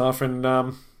there and stuff. And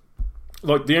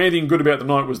like the only thing good about the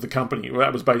night was the company. Well,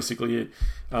 that was basically it.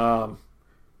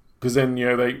 Because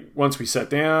then once we sat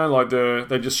down, like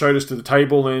they just showed us to the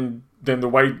table, and then the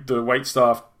wait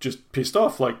staff just pissed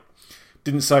off. Like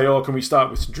didn't say, can we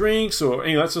start with some drinks or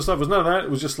any of that sort of stuff. It was none of that.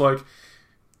 It was just like,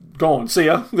 go on, see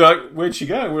ya. Like, where'd she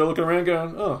go? We're looking around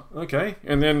going, oh, okay.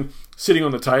 And then sitting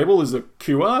on the table is the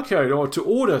QR code. To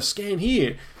order, scan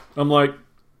here. I'm like,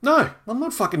 no, I'm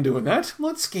not fucking doing that. I'm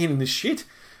not scanning this shit.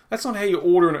 That's not how you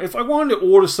order. If I wanted to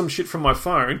order some shit from my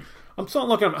phone, it's not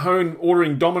like I'm home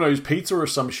ordering Domino's pizza or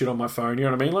some shit on my phone, you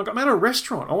know what I mean? Like, I'm at a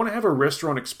restaurant. I want to have a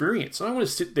restaurant experience. I don't want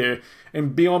to sit there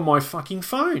and be on my fucking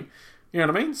phone. You know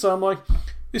what I mean? So I'm like,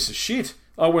 this is shit.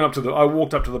 I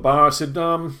walked up to the bar. I said,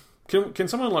 can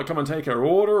someone come and take our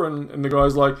order? And the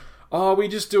guy's like, we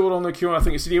just do it on the QR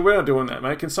thing. I said, we're not doing that,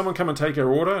 mate. Can someone come and take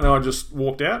our order? And I just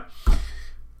walked out.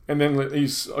 And then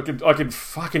I could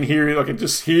fucking hear it. I could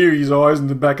just hear his eyes in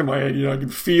the back of my head. I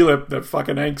could feel that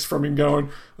fucking angst from him going,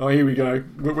 oh, here we go.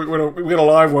 We got a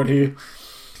live one here.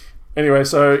 Anyway,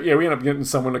 so we ended up getting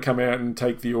someone to come out and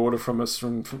take the order from us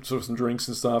from sort of some drinks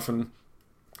and stuff, and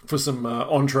for some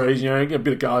entrees, a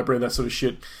bit of garlic bread, that sort of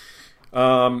shit.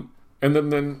 And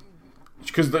then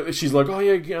because she's like,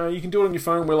 you can do it on your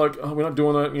phone. We're like, we're not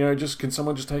doing that. Can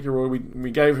someone just take her order?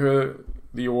 We gave her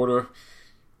the order.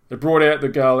 They brought out the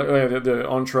garlic, the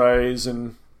entrees,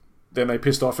 and then they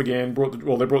pissed off again. They brought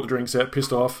the drinks out,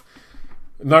 pissed off.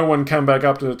 No one came back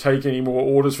up to take any more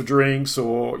orders for drinks,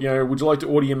 or would you like to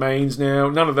order your mains now?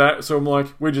 None of that. So I'm like,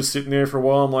 we're just sitting there for a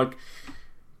while. I'm like,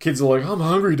 kids are like, I'm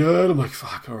hungry, Dad. I'm like,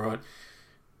 fuck, all right.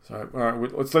 So all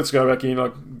right, let's go back in.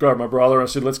 I grabbed my brother. I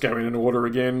said, let's go in and order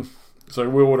again. So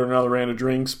we ordered another round of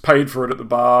drinks, paid for it at the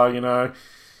bar, And I'm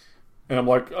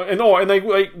like, and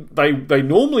they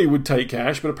normally would take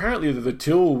cash, but apparently the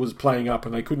till was playing up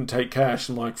and they couldn't take cash.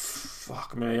 I'm like,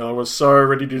 fuck me. I was so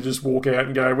ready to just walk out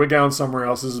and go, we're going somewhere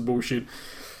else. This is bullshit.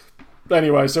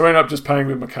 Anyway, so I ended up just paying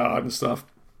with my card and stuff.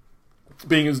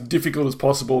 Being as difficult as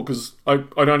possible because I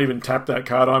don't even tap that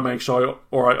card. I make sure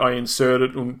I insert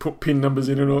it and put PIN numbers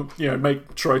in it, or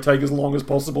make sure I take as long as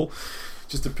possible.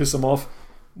 just to piss them off.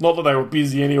 Not that they were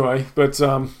busy anyway, but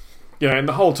yeah, and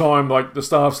the whole time, like, the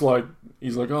staff's like,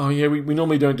 he's like, oh yeah, we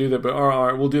normally don't do that, but all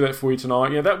right, we'll do that for you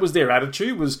tonight. Yeah, that was their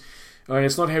attitude, was,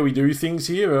 it's not how we do things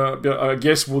here, but I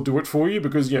guess we'll do it for you,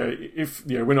 because, if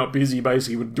we're not busy,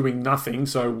 basically we're doing nothing,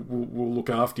 so we'll look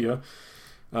after you.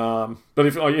 But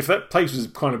if that place was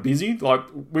kind of busy, like,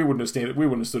 we wouldn't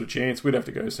have stood a chance. We'd have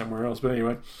to go somewhere else. But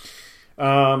anyway,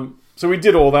 so we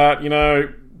did all that,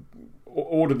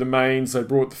 ordered the mains. They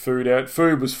brought the food out.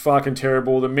 Food was fucking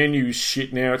terrible. The menu's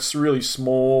shit now. It's really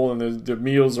small, and the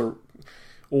meals are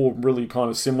all really kind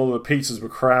of similar. The pizzas were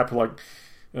crap. Like,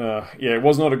 it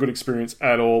was not a good experience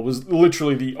at all. It was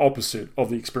literally the opposite of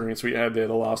the experience we had there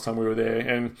the last time we were there.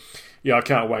 And yeah, I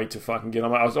can't wait to fucking get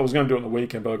them. I was going to do it on the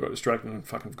weekend, but I got distracted and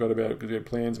fucking forgot about it because we had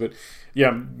plans. But yeah,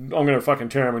 I'm going to fucking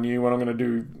tear them a new one. I'm going to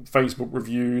do Facebook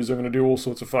reviews. I'm going to do all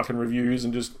sorts of fucking reviews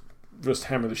and just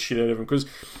hammer the shit out of them. Because,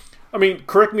 I mean,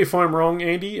 correct me if I'm wrong,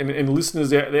 Andy, and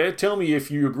listeners out there, tell me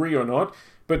if you agree or not.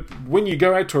 But when you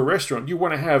go out to a restaurant, you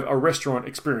want to have a restaurant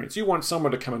experience. You want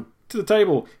someone to come to the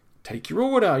table, take your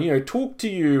order, talk to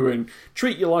you and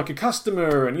treat you like a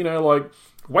customer and,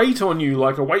 wait on you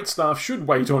like a waitstaff should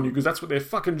wait on you, because that's what their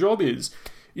fucking job is.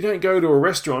 You don't go to a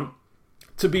restaurant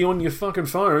to be on your fucking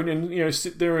phone and,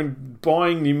 sit there and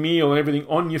buying your meal and everything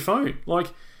on your phone. Like,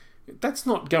 that's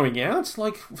not going out.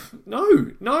 Like,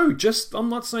 no, I'm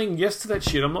not saying yes to that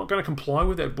shit. I'm not going to comply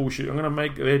with that bullshit. I'm going to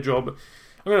make their job,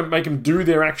 I'm going to make them do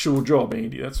their actual job,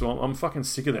 Andy. That's all. I'm fucking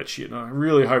sick of that shit. And I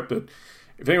really hope that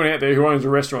if anyone out there who owns a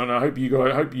restaurant, I hope you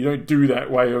don't do that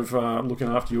way of looking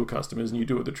after your customers, and you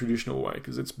do it the traditional way,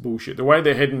 because it's bullshit. The way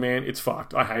they're heading, man, it's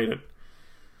fucked. I hate it.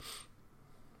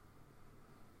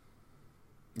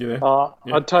 You there?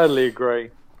 Yeah. I totally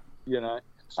agree.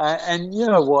 And you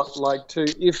know what? Like, too,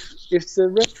 if the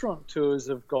restaurateurs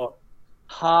have got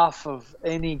half of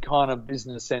any kind of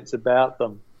business sense about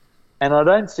them, and I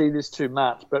don't see this too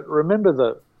much, but remember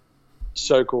the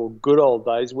so-called good old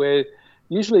days where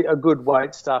usually a good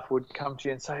wait staff would come to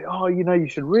you and say, oh, you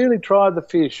should really try the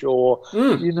fish, or,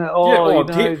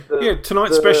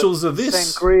 tonight's specials are this.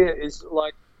 Sangria is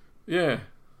like... Yeah.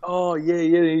 Oh, yeah,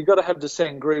 you got to have the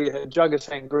sangria, a jug of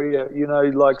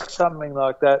sangria, like something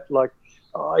like that, like,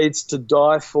 oh, it's to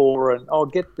die for, and,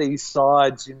 get these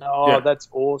sides, that's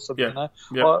awesome, Yeah.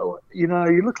 Oh,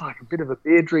 you look like a bit of a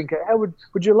beer drinker. How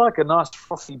would you like a nice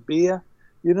frothy beer?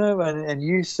 And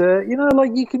you, sir,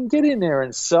 like, you can get in there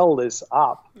and sell this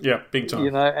up. Yeah, big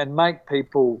time. And make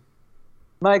people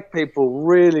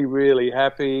really, really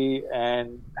happy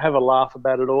and have a laugh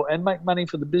about it all and make money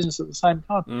for the business at the same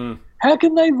time. How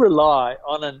can they rely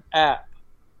on an app?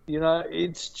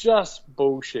 It's just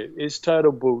bullshit. It's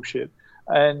total bullshit.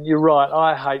 And you're right.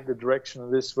 I hate the direction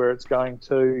of this where it's going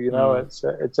to.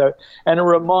 And it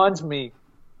reminds me,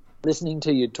 listening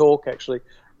to you talk actually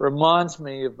reminds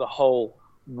me of the whole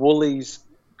Woolies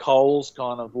Coles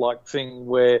kind of like thing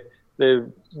where they're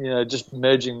just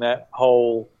merging that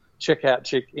whole checkout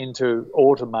chick into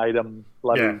automatum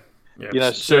bloody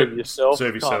serve yourself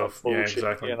kind of bullshit,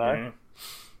 exactly.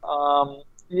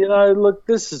 Look,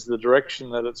 this is the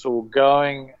direction that it's all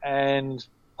going, and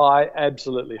I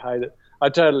absolutely hate it. I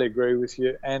totally agree with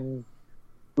you, and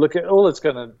look, at all it's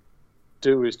going to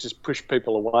do is just push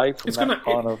people away from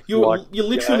kind of. You're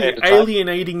literally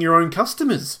alienating your own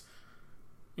customers.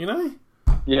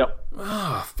 Yep.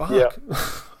 Oh, fuck. Yep.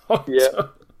 Yeah.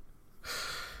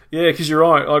 Yeah, because you're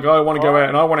right. Like, I want to go out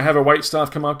and I want to have a wait staff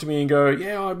come up to me and go,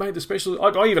 yeah, I made the special.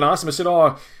 Like, I even asked them, I said, do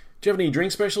you have any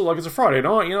drink specials? Like, it's a Friday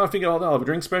night, I figured they'll have a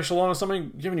drink special on or something.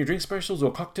 Do you have any drink specials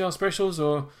or cocktail specials?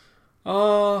 Or,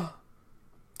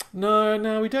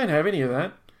 no, we don't have any of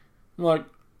that. I'm like,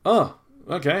 oh,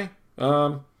 okay.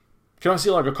 Can I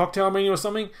see, like, a cocktail menu or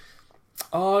something?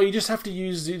 Oh, you just have to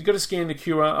you've got to scan the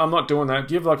QR. I'm not doing that.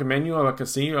 Do you have, like, a menu or, like,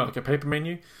 a paper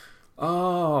menu?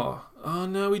 Oh,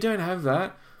 no, we don't have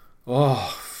that.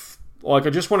 Oh, like,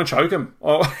 I just want to choke him.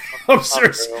 Oh, I'm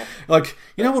serious. Like,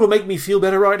 what will make me feel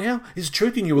better right now is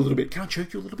choking you a little bit. Can I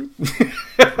choke you a little bit?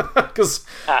 Because,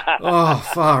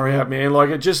 far out, man.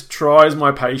 Like, it just tries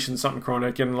my patience, something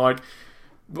chronic, and like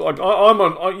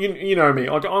you know me.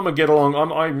 Like, I'm a get along.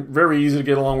 I'm very easy to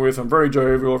get along with. I'm very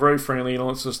jovial, very friendly, and all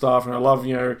that sort of stuff. And I love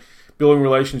building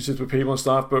relationships with people and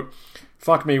stuff. But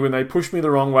fuck me, when they push me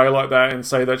the wrong way like that and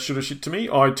say that sort of shit to me,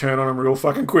 I turn on them real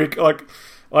fucking quick. Like,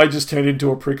 I just turned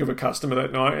into a prick of a customer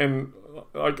that night, and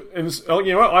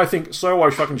I think so. I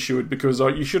fucking should, because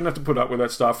you shouldn't have to put up with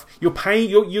that stuff. You're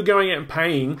going out and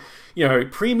paying,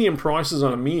 premium prices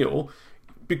on a meal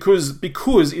because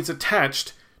it's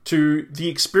attached to the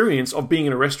experience of being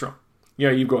in a restaurant.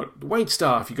 You've got wait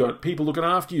staff, you've got people looking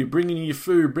after you, bringing you your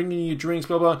food, bringing you your drinks,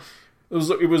 blah blah.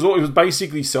 It was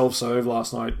basically self-serve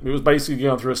last night. It was basically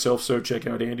going through a self-serve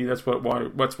checkout, Andy. That's what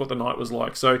the night was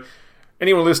like. So,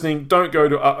 anyone listening, don't go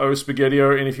to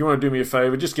Spaghettio, and if you want to do me a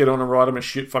favour, just get on and write them a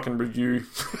shit fucking review.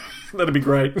 That'd be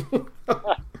great.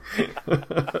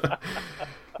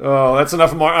 Oh, that's enough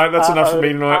for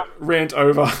me tonight. Rant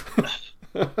over.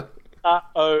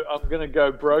 I'm gonna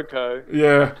go broco.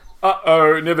 Yeah.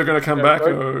 Never gonna come back.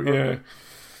 Oh, yeah.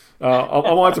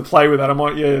 I might have to play with that.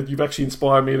 You've actually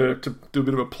inspired me to do a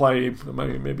bit of a play,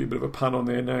 maybe a bit of a pun on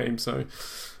their name. So,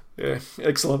 yeah,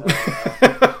 excellent.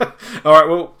 All right,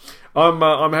 well,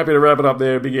 I'm happy to wrap it up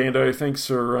there, Big Ando. Thanks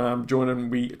for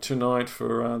joining me tonight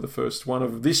for the first one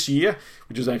of this year,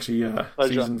 which is actually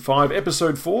season 5,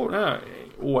 episode 4.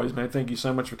 Always, man. Thank you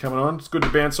so much for coming on. It's good to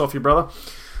bounce off you, brother.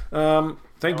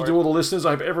 Thank you to all the listeners.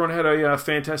 I hope everyone had a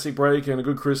fantastic break and a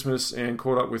good Christmas and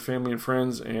caught up with family and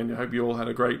friends, and I hope you all had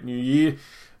a great New Year.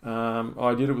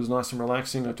 I did. It was nice and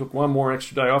relaxing. I took one more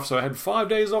extra day off, so I had 5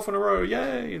 days off in a row.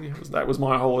 Yay! And that was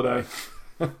my holiday.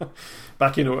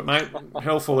 Back into it, mate.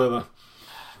 Hell for leather.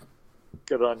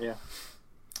 Good on you.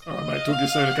 All right, mate. Talk to you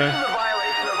soon, okay? This is a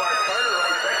violation of our Charter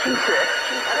Right, Section 6,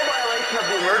 and a violation of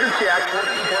the Emergency Act 14.1.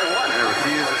 I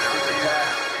refuse to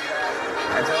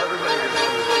I tell everybody to say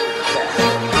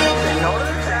no to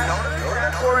the test, no to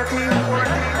the quarantine.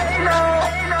 Say no.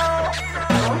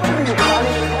 I'm going to be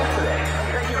calling you today.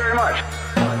 Thank you very much.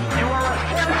 You are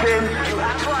Wisconsin. You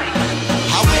have rights.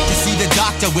 I went to see the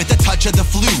doctor with a touch of the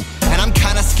flu, and I'm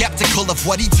kinda skeptical of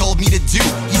what he told me to do.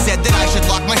 He said that I should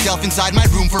lock myself inside my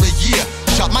room for a year,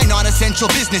 shut my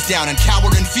non-essential business down and cower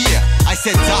in fear. I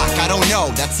said, Doc, I don't know,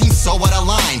 that seems so out of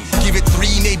line. Give it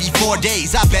 3, maybe 4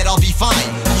 days, I bet I'll be fine.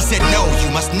 He said, no, you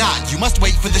must not, you must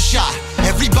wait for the shot.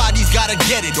 Everybody's gotta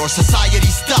get it or society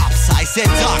stops. I said,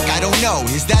 Doc, I don't know,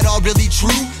 is that all really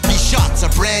true? These shots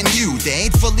are brand new, they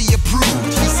ain't fully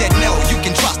approved. He said, no, you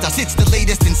can trust us, it's the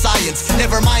latest in science.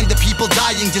 Never mind the people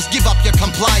dying, just give up your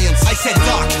compliance. I said,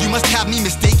 Doc, you must have me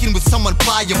mistaken with someone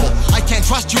pliable. I can't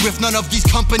trust you if none of these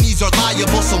companies are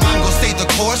liable, so I'm gonna stay the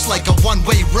course like a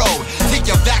one-way road. Take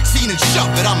your vaccine and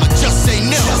shove it, I'ma just say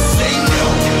no. Just say no.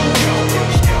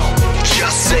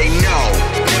 Just say no.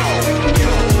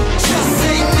 Just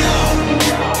say no.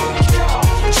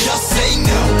 Just say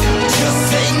no. Just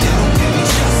say no.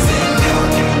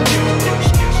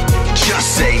 Just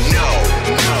say no.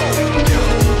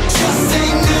 Just say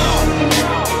no.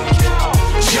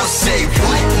 Just say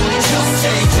what? Just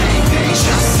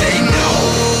say no.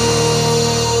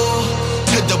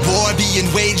 To the war being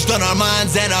waged on our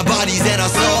minds and our bodies and our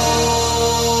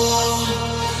soul.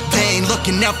 They ain't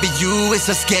looking out for you, it's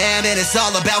a scam and it's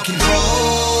all about control.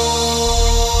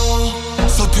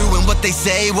 So doing what they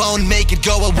say won't make it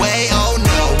go away, oh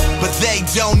no. But they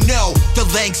don't know the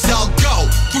lengths I'll go.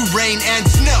 Through rain and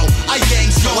snow, I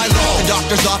yang so I left the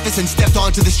doctor's office and stepped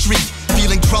onto the street,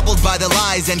 feeling troubled by the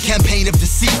lies and campaign of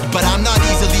deceit. But I'm not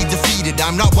easily defeated,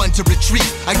 I'm not one to retreat.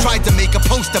 I tried to make a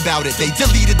post about it, they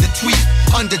deleted the tweet.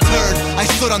 Undeterred, I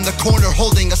stood on the corner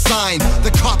holding a sign.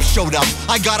 The cops showed up,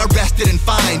 I got arrested and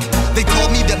fined. They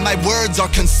told me that my words are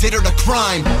considered a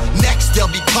crime. Next they'll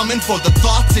be coming for the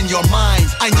thoughts in your mind.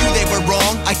 I knew they were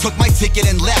wrong, I took my ticket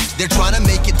and left. They're trying to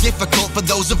make it difficult for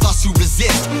those of us who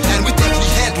resist. And with every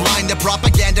headline the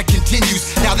propaganda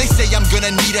continues. Now they say I'm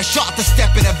gonna need a shot to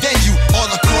step in a venue,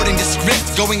 all according to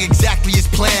script, going exactly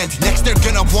as planned. Next they're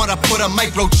gonna wanna put a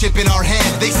microchip in our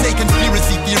hand. They say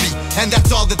conspiracy theory, and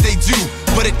that's all that they do.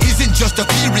 But it isn't just a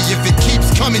theory if it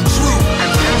keeps coming true.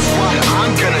 And that's why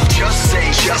I'm gonna just say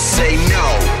no. Just say no.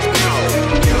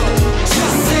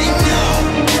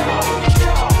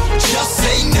 Just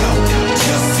say no.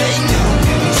 Just say no.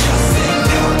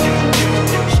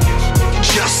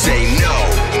 Just say no.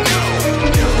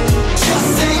 Just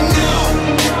say no.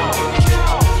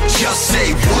 Just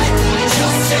say what?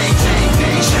 Just say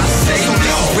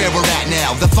no. Where we're at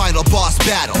now, the final boss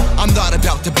battle. I'm not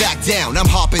about to back down, I'm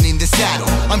hopping in the saddle.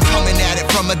 I'm coming at it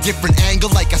from a different angle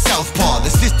like a southpaw. The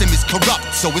system is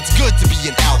corrupt, so it's good to be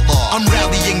an outlaw. I'm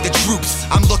rallying the troops,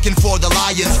 I'm looking for the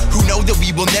lions who know that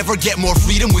we will never get more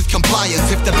freedom with compliance.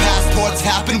 If the passports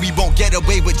happen, we won't get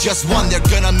away with just one. They're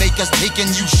gonna make us take a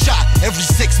new shot every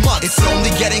 6 months. It's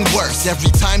only getting worse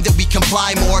every time that we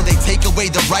comply more. They take away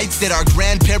the rights that our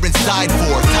grandparents died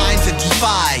for. Time to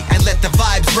defy and let the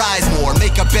vibes rise more.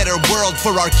 Make a better world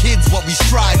for our kids, what we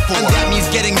strive for. And that means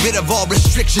getting rid of all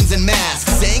restrictions and masks,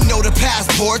 saying no to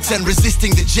passports and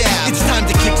resisting the jab. It's time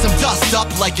to kick some dust up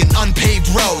like an unpaved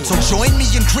road. So join me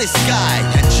and Chris Sky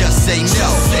and just say no.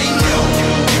 Just say no.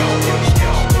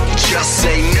 Just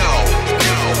say no.